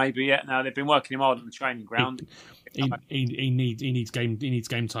 Yeah, maybe. Yeah, no, they've been working him hard on the training ground. He needs game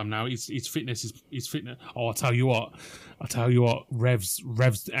time now. His fitness is fitness. Oh, I'll tell you what. Revs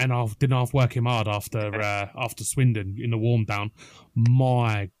didn't half work him hard after Swindon in the warm down.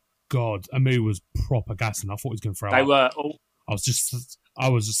 My God, Amu was proper gassing. I thought he was going to throw. They up. were all. I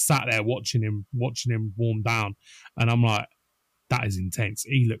was just sat there watching him warm down, and I'm like, that is intense.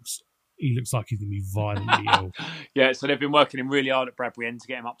 He looks like he's going to be violently ill. Yeah, so they've been working him really hard at Bradbury End to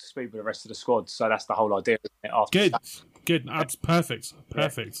get him up to speed with the rest of the squad. So that's the whole idea. Good. Perfect.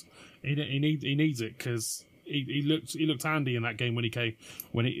 He needs it because he looked handy in that game when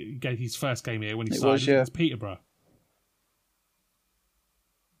he gave his first game here when he started against Peterborough.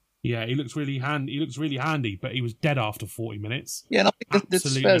 Yeah, he looks really handy, but he was dead after 40 minutes. Yeah, and I think the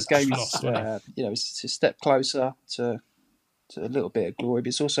Spurs game is, it's a step closer to a little bit of glory, but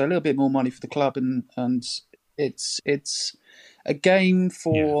it's also a little bit more money for the club, and it's a game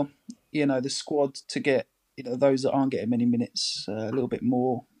for the squad to get those that aren't getting many minutes a little bit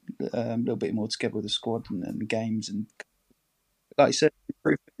more together with the squad and the games, and like you said,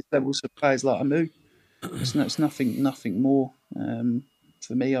 improve levels of players like Amu. It's nothing more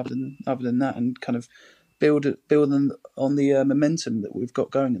for me other than that, and kind of build on the momentum that we've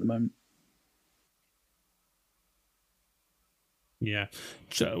got going at the moment. Yeah,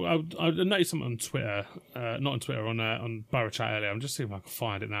 so I noticed something on Twitter, not on Twitter, on Borough Chat earlier. I'm just seeing if I can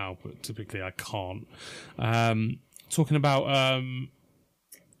find it now, but typically I can't. Talking about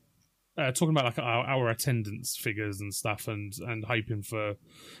like our attendance figures and stuff, and hoping for,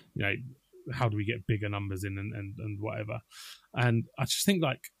 how do we get bigger numbers in and whatever. And I just think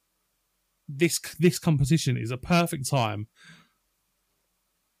like this competition is a perfect time.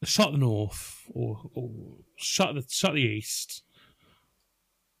 Shut the North or shut the East.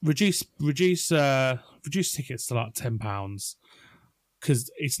 Reduce tickets to like £10,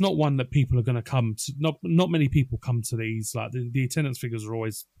 because it's not one that people are going to come to. Not many people come to these. Like the attendance figures are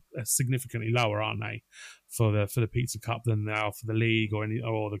always significantly lower, aren't they, for the Pizza Cup than they are for the league or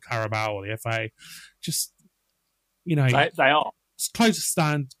the Carabao or the FA. Just they are. Just close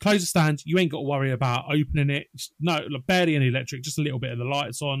the stand. You ain't got to worry about opening it. Barely any electric, just a little bit of the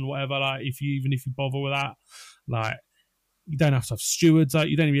lights on, whatever. Like if you bother with that, like. You don't have to have stewards.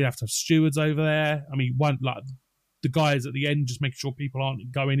 You don't even have to have stewards over there. I mean, the guys at the end, just making sure people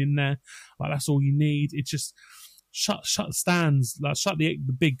aren't going in there. Like that's all you need. It's just shut the stands. Like shut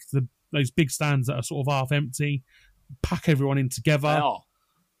those big stands that are sort of half empty. Pack everyone in together. They are.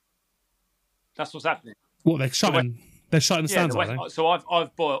 That's what's happening. What they're shutting? They're shutting the stands, aren't they? So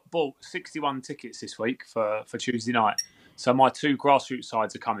I've bought 61 tickets this week for Tuesday night. So my 2 grassroots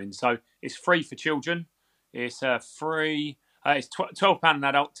sides are coming. So it's free for children. It's free. It's £12 an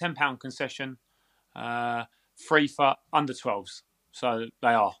adult, £10 concession. Free for under 12s. So they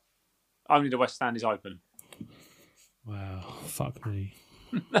are. Only the West Stand is open. Wow, fuck me.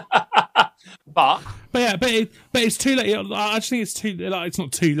 but it's too late. I just think it's too. Like, it's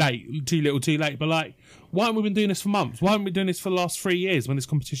not too late. Too little, too late. But like, why haven't we been doing this for months? Why haven't we been doing this for the last 3 years when this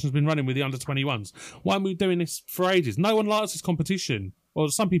competition's been running with the under 21s? Why aren't we doing this for ages? No one likes this competition. Or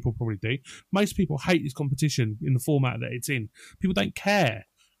some people probably do. Most people hate this competition in the format that it's in. People don't care.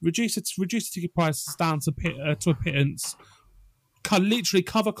 Reduce the ticket prices down to a pittance. Literally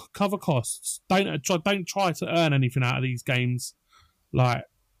cover costs. Don't try to earn anything out of these games. Like,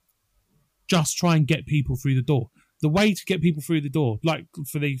 just try and get people through the door. The way to get people through the door, like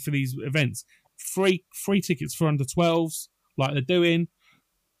for these events, free tickets for under 12s, like they're doing.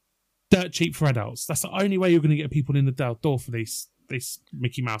 Dirt cheap for adults. That's the only way you're going to get people in the door for this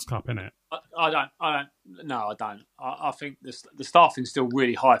Mickey Mouse Cup, innit? I don't. I think the staffing's still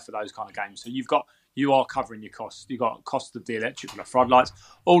really high for those kind of games. So you are covering your costs. You've got cost of the electric and the floodlights.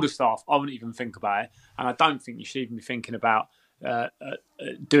 All the staff, I wouldn't even think about it. And I don't think you should even be thinking about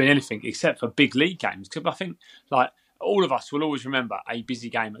doing anything except for big league games. Because I think like all of us will always remember a busy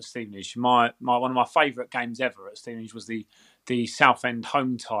game at Stevenage. One of my favourite games ever at Stevenage was the Southend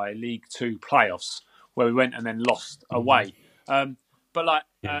home tie League 2 playoffs, where we went and then lost away.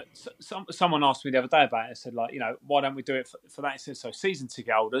 Someone asked me the other day about it. I said, why don't we do it for that? It says, so season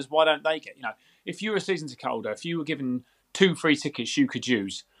ticket holders, why don't they get, if you were a season ticket holder, if you were given 2 free tickets you could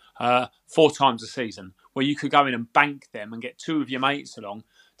use 4 times a season, where you could go in and bank them and get 2 of your mates along,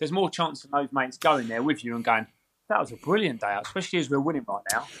 there's more chance of those mates going there with you and going, that was a brilliant day out, especially as we're winning right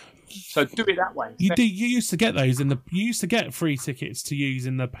now. So do it that way. You used to get those you used to get free tickets to use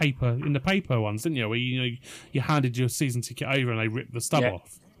in the paper ones, didn't you? Where you handed your season ticket over and they ripped the stub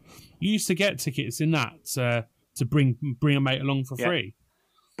off. You used to get tickets in that to bring a mate along for free.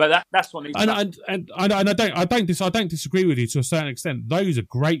 But that's what needs. I don't disagree with you to a certain extent. Those are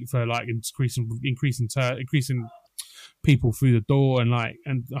great for like increasing people through the door and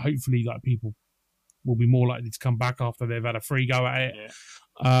hopefully like people will be more likely to come back after they've had a free go at it.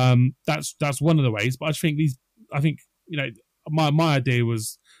 Yeah. That's one of the ways. But I think my idea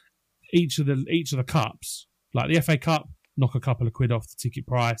was each of the cups, like the FA Cup, knock a couple of quid off the ticket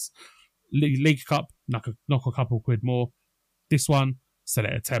price. League Cup, knock a couple of quid more. This one, sell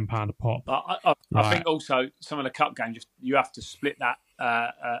it at £10 a pop. I think also some of the cup games, you have to split that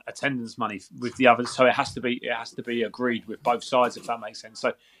attendance money with the others, so it has to be agreed with both sides, if that makes sense.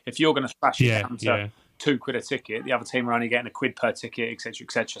 So if you're going to splash it down to £2 a ticket. The other team are only getting £1 per ticket, etc.,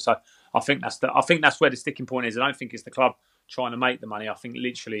 etc. So I think that's where the sticking point is. I don't think it's the club trying to make the money. I think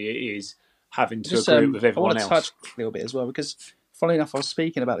literally it is having to agree with everyone else. I want to touch a little bit as well, because funnily enough, I was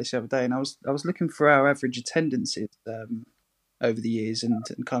speaking about this the other day, and I was looking for our average attendances over the years, and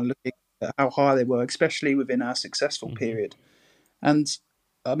kind of looking at how high they were, especially within our successful period. And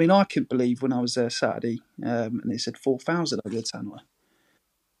I mean, I couldn't believe when I was there Saturday, and it said 4,000 over the Tannoy.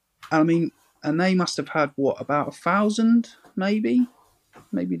 I mean, and they must have had about 1,000, maybe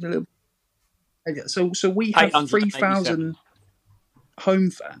a little. So we have 3,000 home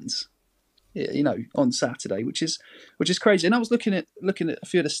fans, on Saturday, which is crazy. And I was looking at a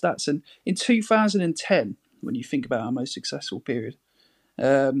few of the stats, and in 2010, when you think about our most successful period,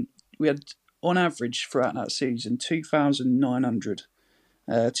 we had on average throughout that season 2,900.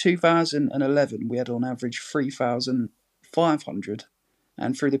 2011 we had on average 3,500,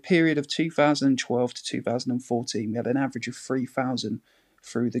 and through the period of 2012 to 2014 we had an average of 3,000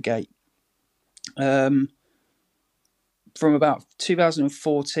 through the gate. From about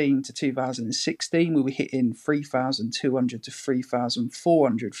 2014 to 2016, we were hitting 3,200 to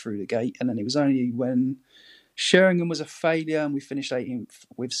 3,400 through the gate, and then it was only when Sheringham was a failure and we finished 18th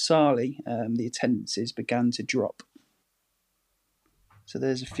with Sarley, the attendances began to drop. So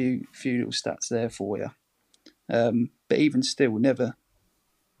there's a few little stats there for you. But even still, never.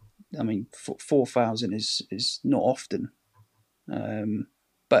 I mean, 4,000 is not often.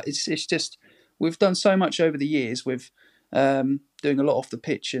 But it's just we've done so much over the years with doing a lot off the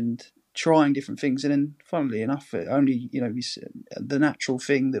pitch and trying different things, and then funnily enough, it only the natural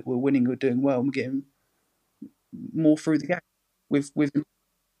thing that we're winning, we're doing well, and we're getting more through the gap. With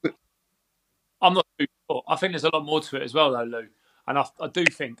I'm not too sure. I think there's a lot more to it as well, though, Lou. And I do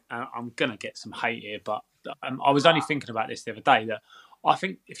think, and I'm going to get some hate here, but I was only thinking about this the other day, that I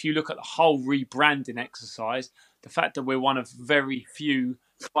think if you look at the whole rebranding exercise, the fact that we're one of very few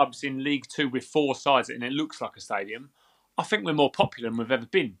clubs in League Two with 4 sides and it looks like a stadium, I think we're more popular than we've ever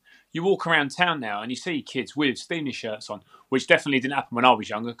been. You walk around town now and you see kids with Stevenage shirts on, which definitely didn't happen when I was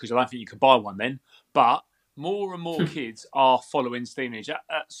younger, because I don't think you could buy one then. But more and more kids are following Stevenage. At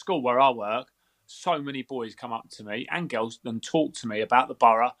school where I work, so many boys come up to me and girls and talk to me about the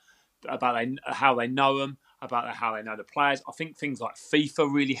borough, about how they know them, about how they know the players. I think things like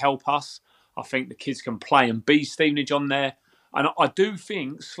FIFA really help us. I think the kids can play and be Stevenage on there. And I do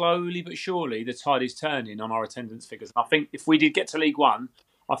think slowly but surely the tide is turning on our attendance figures. I think if we did get to League One,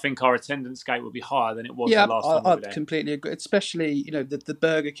 I think our attendance gate would be higher than it was the last time we were there. I completely agree. Especially, the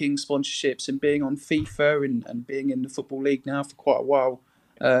Burger King sponsorships and being on FIFA and being in the Football League now for quite a while.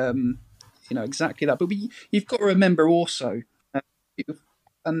 Exactly that. But you've got to remember also, I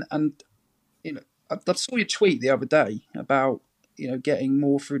saw your tweet the other day about getting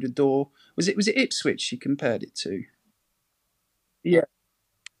more through the door. Was it Ipswich you compared it to? Yeah.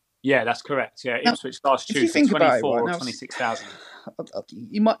 Yeah, that's correct. Yeah, Ipswich last Tuesday, 24 or 26,000.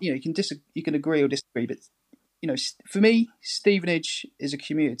 You can agree or disagree, but for me, Stevenage is a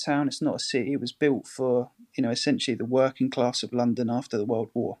commuter town. It's not a city. It was built for essentially the working class of London after the World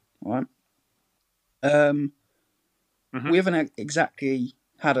War. Right. We haven't exactly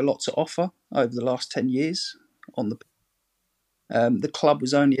had a lot to offer over the last 10 years on the club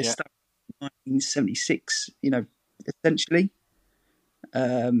was only established in 1976, essentially.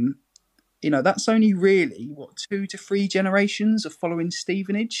 That's only really 2 to 3 generations of following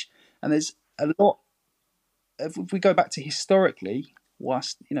Stevenage, and there's a lot. If we go back to historically,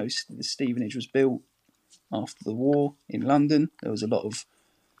 whilst the Stevenage was built after the war in London, there was a lot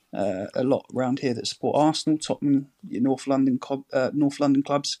around here that support Arsenal, Tottenham, your North London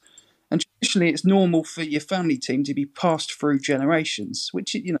clubs, and traditionally it's normal for your family team to be passed through generations,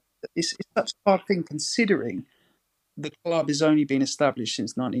 which it's such a hard thing considering the club has only been established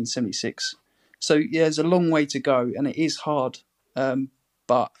since 1976. So there's a long way to go, and it is hard.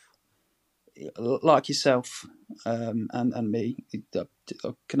 But like yourself and me, I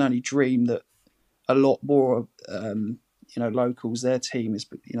can only dream that a lot more. Locals, their team is,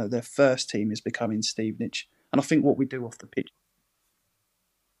 their first team is becoming Stevenage, and I think what we do off the pitch.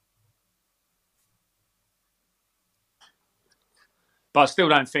 But I still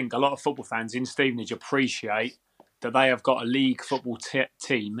don't think a lot of football fans in Stevenage appreciate that they have got a league football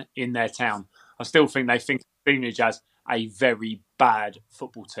team in their town. I still think they think Stevenage has a very bad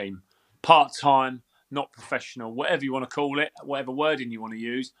football team. Part-time, not professional, whatever you want to call it, whatever wording you want to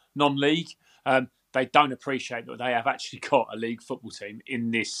use, non-league. They don't appreciate that they have actually got a league football team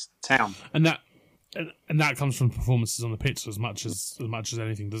in this town. And that comes from performances on the pitch as much as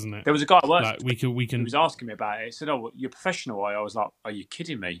anything, doesn't it? There was a guy at work. We can. He was asking me about it. He said, "Oh, you're professional?" I was like, "Are you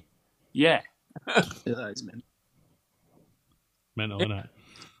kidding me?" Yeah, Yeah, that is mental. Mental, isn't it?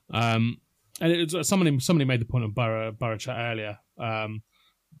 And it was, somebody made the point of Borough chat earlier.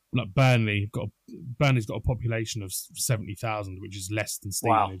 Like Burnley's got a population of 70,000, which is less than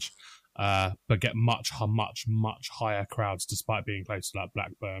Stevenage, but get much higher crowds despite being close to like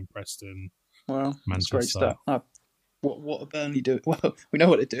Blackburn, Preston, Well, that's Manchester. great stuff. What are Burnley doing? Well, we know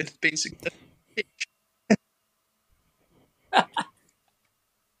what they're doing. Being successful.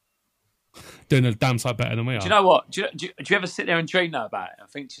 Doing a damn sight better than we are. Do you know what? Do you ever sit there and dream about it and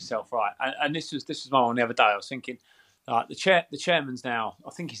think to yourself, right? And this was my one the other day. I was thinking, the chairman's now,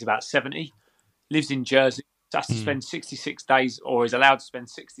 I think he's about 70, lives in Jersey, has to spend 66 days, or is allowed to spend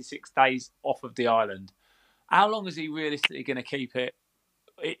 66 days off of the island. How long is he realistically going to keep it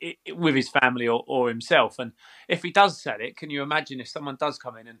with his family or himself? And if he does sell it, can you imagine if someone does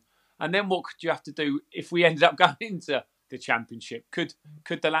come in and then what could you have to do if we ended up going into the Championship? Could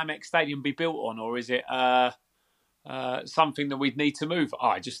the Lamex Stadium be built on, or is it something that we'd need to move?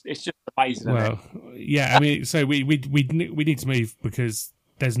 It's just amazing. Well, yeah, I mean, so we need to move because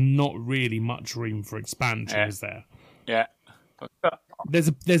there's not really much room for expansion, is there? Yeah. There's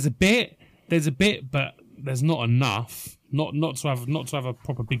a bit, but there's not enough. Not to have a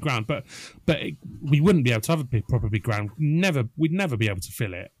proper big ground, but we wouldn't be able to have a proper big ground. We'd never be able to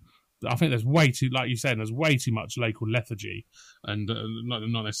fill it. I think there's way too, like you said, there's way too much local lethargy, and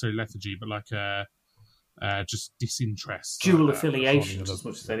not necessarily lethargy, but like just disinterest, dual affiliations as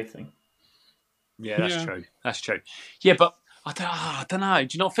much as anything. Yeah, that's true. That's true. Yeah, but I don't know.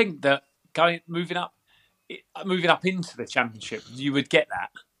 Do you not think that moving up into the Championship, you would get that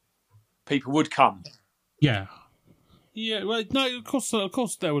people would come? Yeah. Well, no, of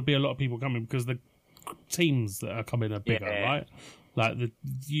course, there would be a lot of people coming because the teams that are coming are bigger, right? Like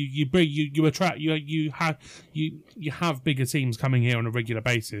you have bigger teams coming here on a regular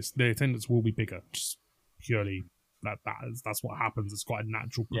basis. The attendance will be bigger, just purely that's what happens. It's quite a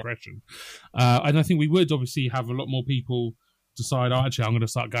natural progression, and I think we would obviously have a lot more people decide. Actually, I'm going to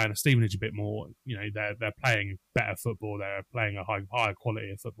start going to Stevenage a bit more. You know, they're playing better football. They're playing a higher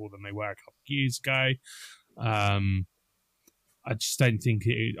quality of football than they were a couple of years ago. I just don't think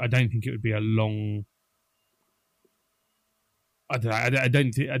it would be a long. I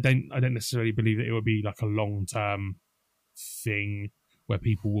don't necessarily believe that it would be like a long-term thing where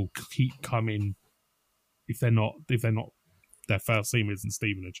people will keep coming if they're not their first team isn't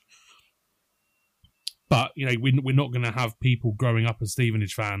Stevenage. But you know, we're not going to have people growing up as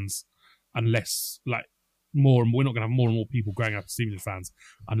Stevenage fans unless we're not going to have more and more people growing up as Stevenage fans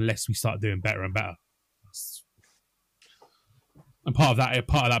unless we start doing better and better. And part of that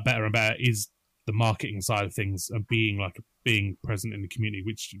better and better is the marketing side of things and being present in the community,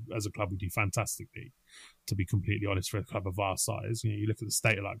 which as a club we do fantastically. To be completely honest, for a club of our size, you know, you look at the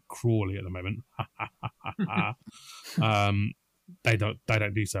state of like Crawley at the moment. They don't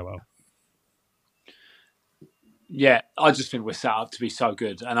do so well. Yeah, I just think we're set up to be so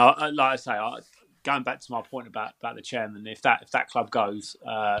good, and going back to my point about the chairman, if that club goes,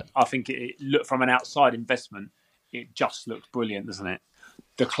 I think it looked from an outside investment, it just looked brilliant, doesn't it?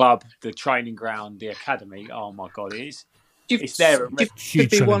 The club, the training ground, the academy. Oh my God, it's there. Could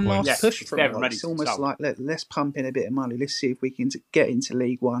be one last yes, push from it. It's almost like let's pump in a bit of money. Let's see if we can get into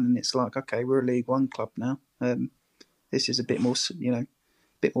League One, and it's like, okay, we're a League One club now. This is a bit more,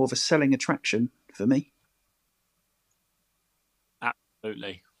 bit more of a selling attraction for me.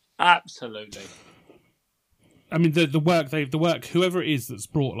 Absolutely. I mean, the work, whoever it is that's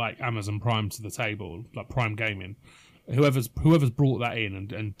brought like Amazon Prime to the table, like Prime Gaming, whoever's brought that in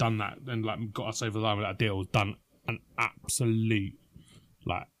and done that and like got us over the line with that deal has done an absolute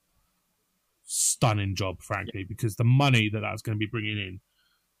like stunning job, frankly, because the money that's going to be bringing in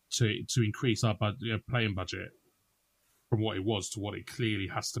to increase our playing budget from what it was to what it clearly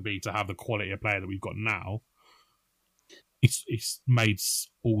has to be to have the quality of player that we've got now. It's made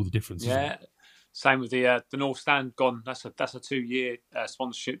all the difference. Yeah, same with the North Stand gone. That's a 2-year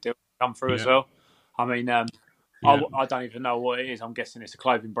sponsorship deal come through as well. I mean, I don't even know what it is. I'm guessing it's a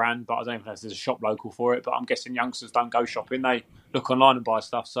clothing brand, but I don't even know if there's a shop local for it. But I'm guessing youngsters don't go shopping; they look online and buy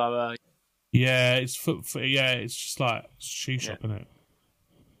stuff. So it's it's just like shoe shop, isn't it?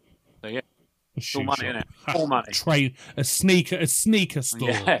 So yeah. All money, isn't it? All money. Trade a sneaker store.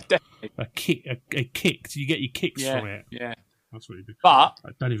 Yeah, definitely. A kick. You get your kicks from it. Yeah, that's what you do. But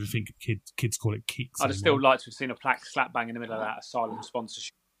I don't even think kids call it kicks. I'd still like to have seen a plaque slap bang in the middle of that asylum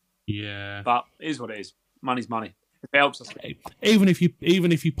sponsorship. Yeah, but it is what it is. Money's money. If it helps us. Even if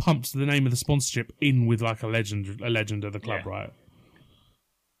you pumped the name of the sponsorship in with like a legend of the club, right?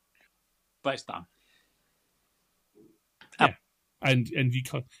 But it's done. Yeah. and you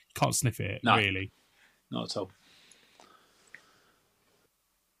can't sniff it really. Not at all.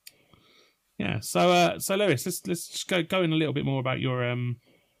 Yeah. So Lewis, let's just go in a little bit more about your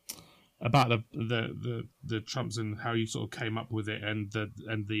about the Trumps and how you sort of came up with it and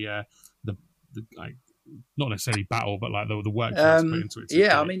the like, not necessarily battle, but like the work you had to put into it.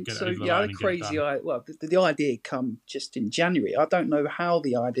 I had a crazy idea. Well, the idea come just in January. I don't know how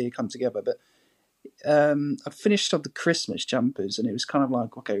the idea come together, but I finished up the Christmas jumpers, and it was kind of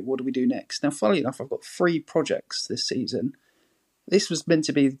like, okay, what do we do next? Now, funnily enough, I've got 3 projects this season. This was meant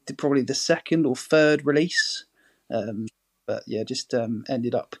to be probably the 2nd or 3rd release, but yeah, just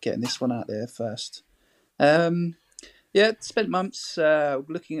ended up getting this one out there first. Spent months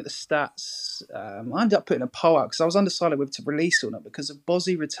looking at the stats. I ended up putting a poll out because I was undecided whether to release or not because of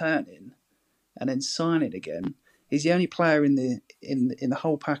Bozzy returning and then signing again. He's the only player in the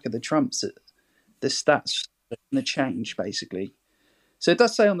whole pack of the Trumps that the stats are going to change, basically. So it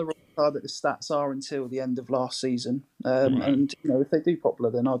does say on the card that the stats are until the end of last season. And if they do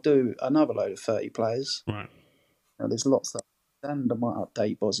popular, then I'll do another load of 30 players. Right. There's lots that, and I might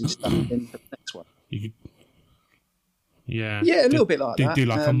update Bozzy's stuff in the next one. Yeah, a little bit like that. Do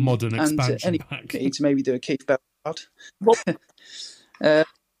like a modern expansion pack. To maybe do a Keith Bell card. What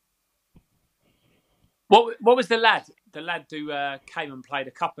was the lad? The lad who came and played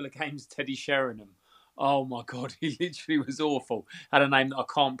a couple of games, Teddy Sheringham. Oh my God, he literally was awful. Had a name that I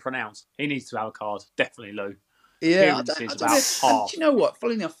can't pronounce. He needs to have a card, definitely, Lou. Yeah, I don't know. Do you know what?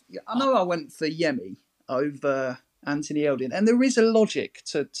 Funny enough, I know I went for Yemi over Anthony Eldon, and there is a logic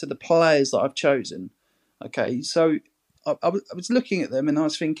to the players that I've chosen. Okay, so I was looking at them and I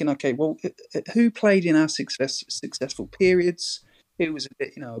was thinking, okay, well, who played in our successful periods? Who was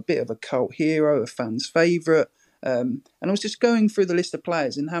a bit of a cult hero, a fan's favourite? And I was just going through the list of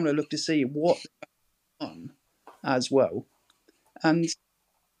players and having a look to see what they've done as well. And,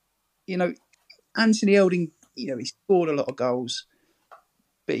 Anthony Elding, he scored a lot of goals,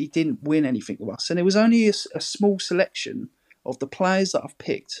 but he didn't win anything with us. And it was only a small selection of the players that I've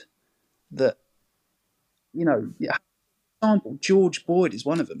picked that, for example, George Boyd is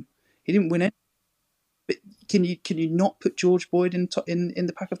one of them. He didn't win any. But can you not put George Boyd in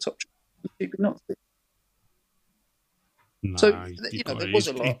the pack of top? Not. No, so there was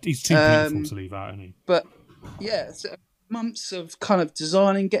a lot. He's too painful to leave out, isn't he? But so months of kind of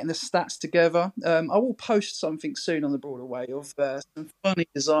designing, getting the stats together. I will post something soon on the Broader Way of some funny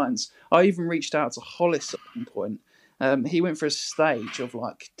designs. I even reached out to Hollis at one point. He went for a stage of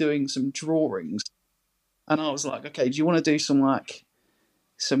like doing some drawings. And I was like, okay, do you want to do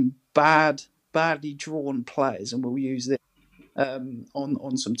some badly drawn players, and we'll use this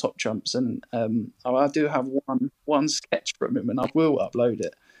on some top trumps? And I do have one sketch from him, and I will upload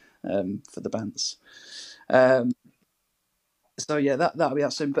it for the bands. So yeah, that'll be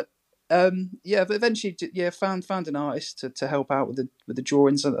out soon. But but eventually, found an artist to help out with the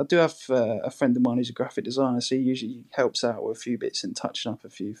drawings. I do have a friend of mine who's a graphic designer, so he usually helps out with a few bits and touching up a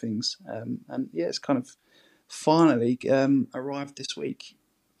few things. And yeah, it's kind of finally arrived this week,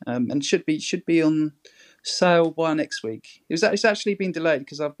 and should be on sale by next week. It's actually been delayed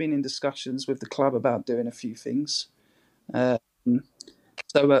because I've been in discussions with the club about doing a few things. So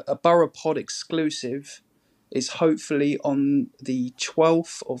a Borough Pod exclusive is hopefully on the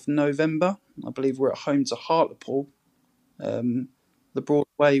 12th of November. I believe we're at home to Hartlepool. The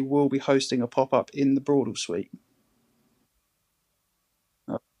Broadway will be hosting a pop-up in the Broadall Suite.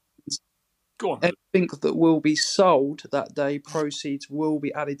 Go on. Everything that will be sold that day, proceeds will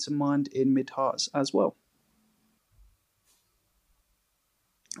be added to Mind in Mid Hearts as well.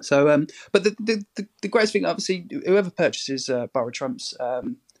 So, but the greatest thing, obviously, whoever purchases Borough Trumps,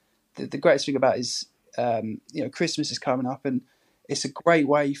 the greatest thing about it is, Christmas is coming up, and it's a great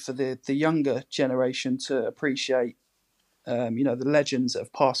way for the younger generation to appreciate, the legends that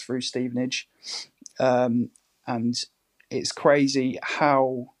have passed through Stevenage, and it's crazy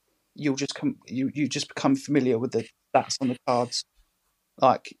how you just become familiar with the stats on the cards,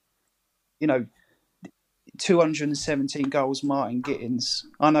 217 goals, Martin Gittins.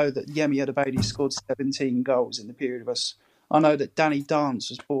 I know that Yemi Adebade scored 17 goals in the period of us. I know that Danny Dance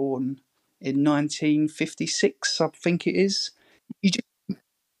was born in 1956, I think it is.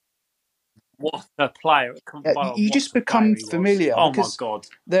 What a player. You just become familiar. Oh my God.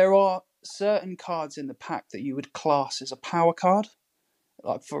 There are certain cards in the pack that you would class as a power card.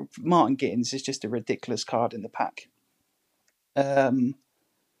 Like for Martin Gittins, it's just a ridiculous card in the pack.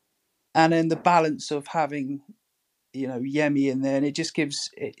 And then the balance of having, Yemi in there, and it just gives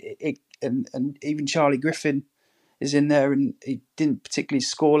it and even Charlie Griffin is in there, and he didn't particularly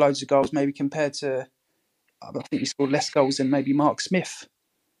score loads of goals, maybe compared to I think he scored less goals than maybe Mark Smith,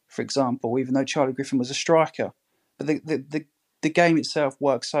 for example, even though Charlie Griffin was a striker. But the game itself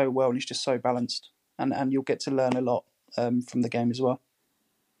works so well and it's just so balanced. And you'll get to learn a lot from the game as well.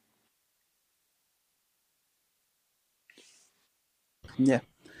 Yeah.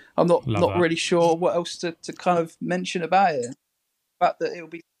 I'm not really sure what else to kind of mention about it. The fact that it'll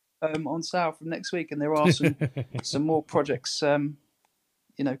be on sale from next week, and there are some more projects, coming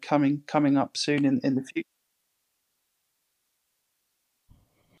up soon in the future.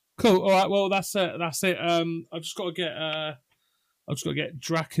 Cool. All right. Well, that's it. I've just got to get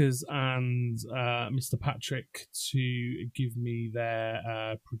Drakkers and Mr. Patrick to give me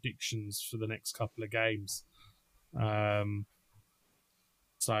their predictions for the next couple of games.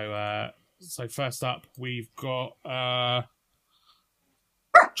 So first up, we've got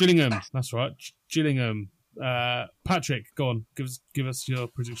Gillingham. That's right, Gillingham. Patrick, go on. Give us your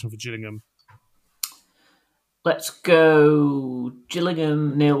prediction for Gillingham. Let's go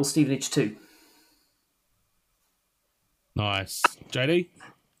Gillingham 0, Stevenage 2. Nice. JD?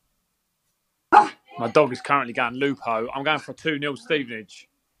 My dog is currently going Lupo. I'm going for 2-0 Stevenage.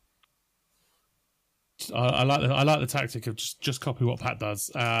 I like the tactic of just copy what Pat does.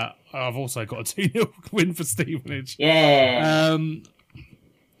 I've also got a 2-0 win for Stevenage. Yeah.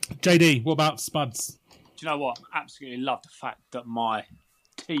 JD, what about Spuds? Do you know what? I absolutely love the fact that my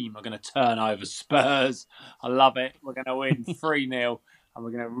team are going to turn over Spurs. I love it. We're going to win 3-0 and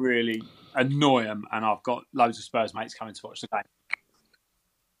we're going to really annoy them. And I've got loads of Spurs mates coming to watch the game.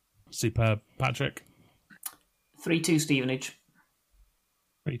 Superb. Patrick? 3-2 Stevenage.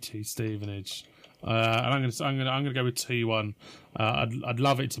 3-2 Stevenage. And I'm gonna go with 2-1. I'd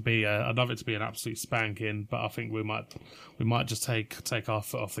love it to be an absolute spanking, but I think we might just take our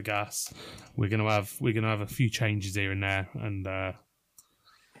foot off the gas. We're gonna have a few changes here and there, and I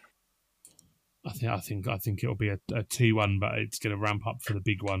think it'll be a 2-1, but it's gonna ramp up for the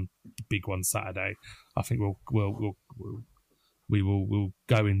big one Saturday. I think we'll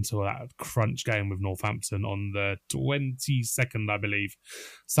go into that crunch game with Northampton on the 22nd, I believe.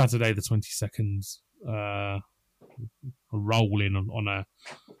 Saturday the 22nd. Rolling on a...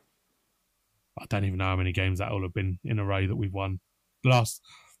 I don't even know how many games that will have been in a row that we've won.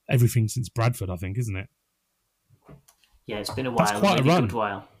 Everything since Bradford, I think, isn't it? Yeah, it's been a while. That's quite a run. Good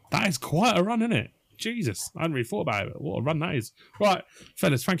while. That is quite a run, isn't it? Jesus, I hadn't really thought about it. What a run that is. Right,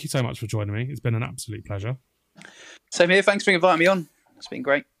 fellas, thank you so much for joining me. It's been an absolute pleasure. Same here. Thanks for inviting me on. It's been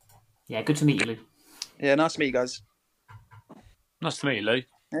great. Yeah, good to meet you, Lou. Yeah, nice to meet you guys. Nice to meet you, Lou.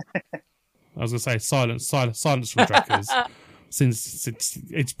 I was going to say silence from Drakkers, since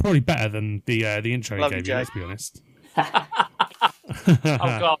it's probably better than the intro Love he gave you, you, let's be honest. Oh,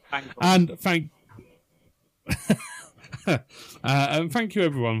 God, and thank you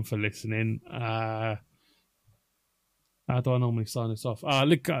everyone for listening. How do I normally sign this off?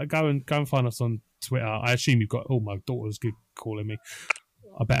 Look, go and find us on Twitter. I assume you've got... Oh, my daughter's calling me.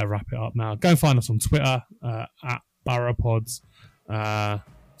 I better wrap it up now. Go and find us on Twitter at BoroPods.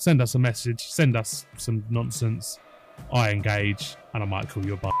 Send us a message. Send us some nonsense. I engage, and I might call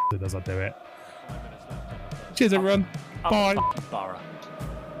you a bastard as I do it. Cheers, everyone. Bye. Borough.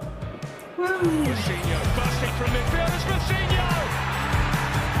 Moutinho bursting from midfield. It's Moutinho!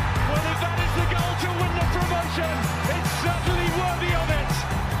 Well, if that is the goal to win the promotion, it's certainly worthy of it.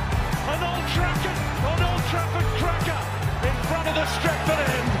 An Old Trafford cracker in front of the Stretford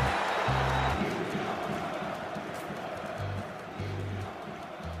end.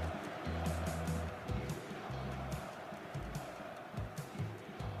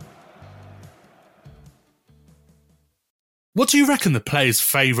 What do you reckon the player's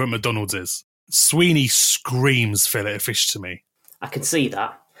favourite McDonald's is? Sweeney screams fillet of fish to me. I can see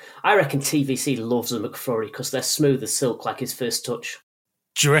that. I reckon TVC loves a McFlurry because they're smooth as silk like his first touch.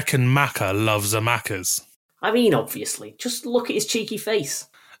 Do you reckon Macca loves a Macca's? I mean, obviously. Just look at his cheeky face.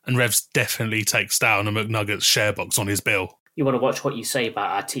 And Revs definitely takes down a McNuggets share box on his bill. You want to watch what you say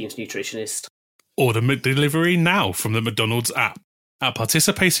about our team's nutritionist. Order McDelivery now from the McDonald's app. At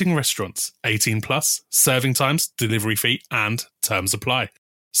participating restaurants, 18 plus, serving times, delivery fee, and terms apply.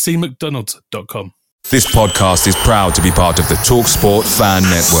 See mcdonalds.com. This podcast is proud to be part of the TalkSport Fan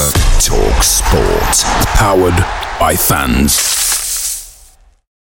Network. TalkSport. Powered by fans.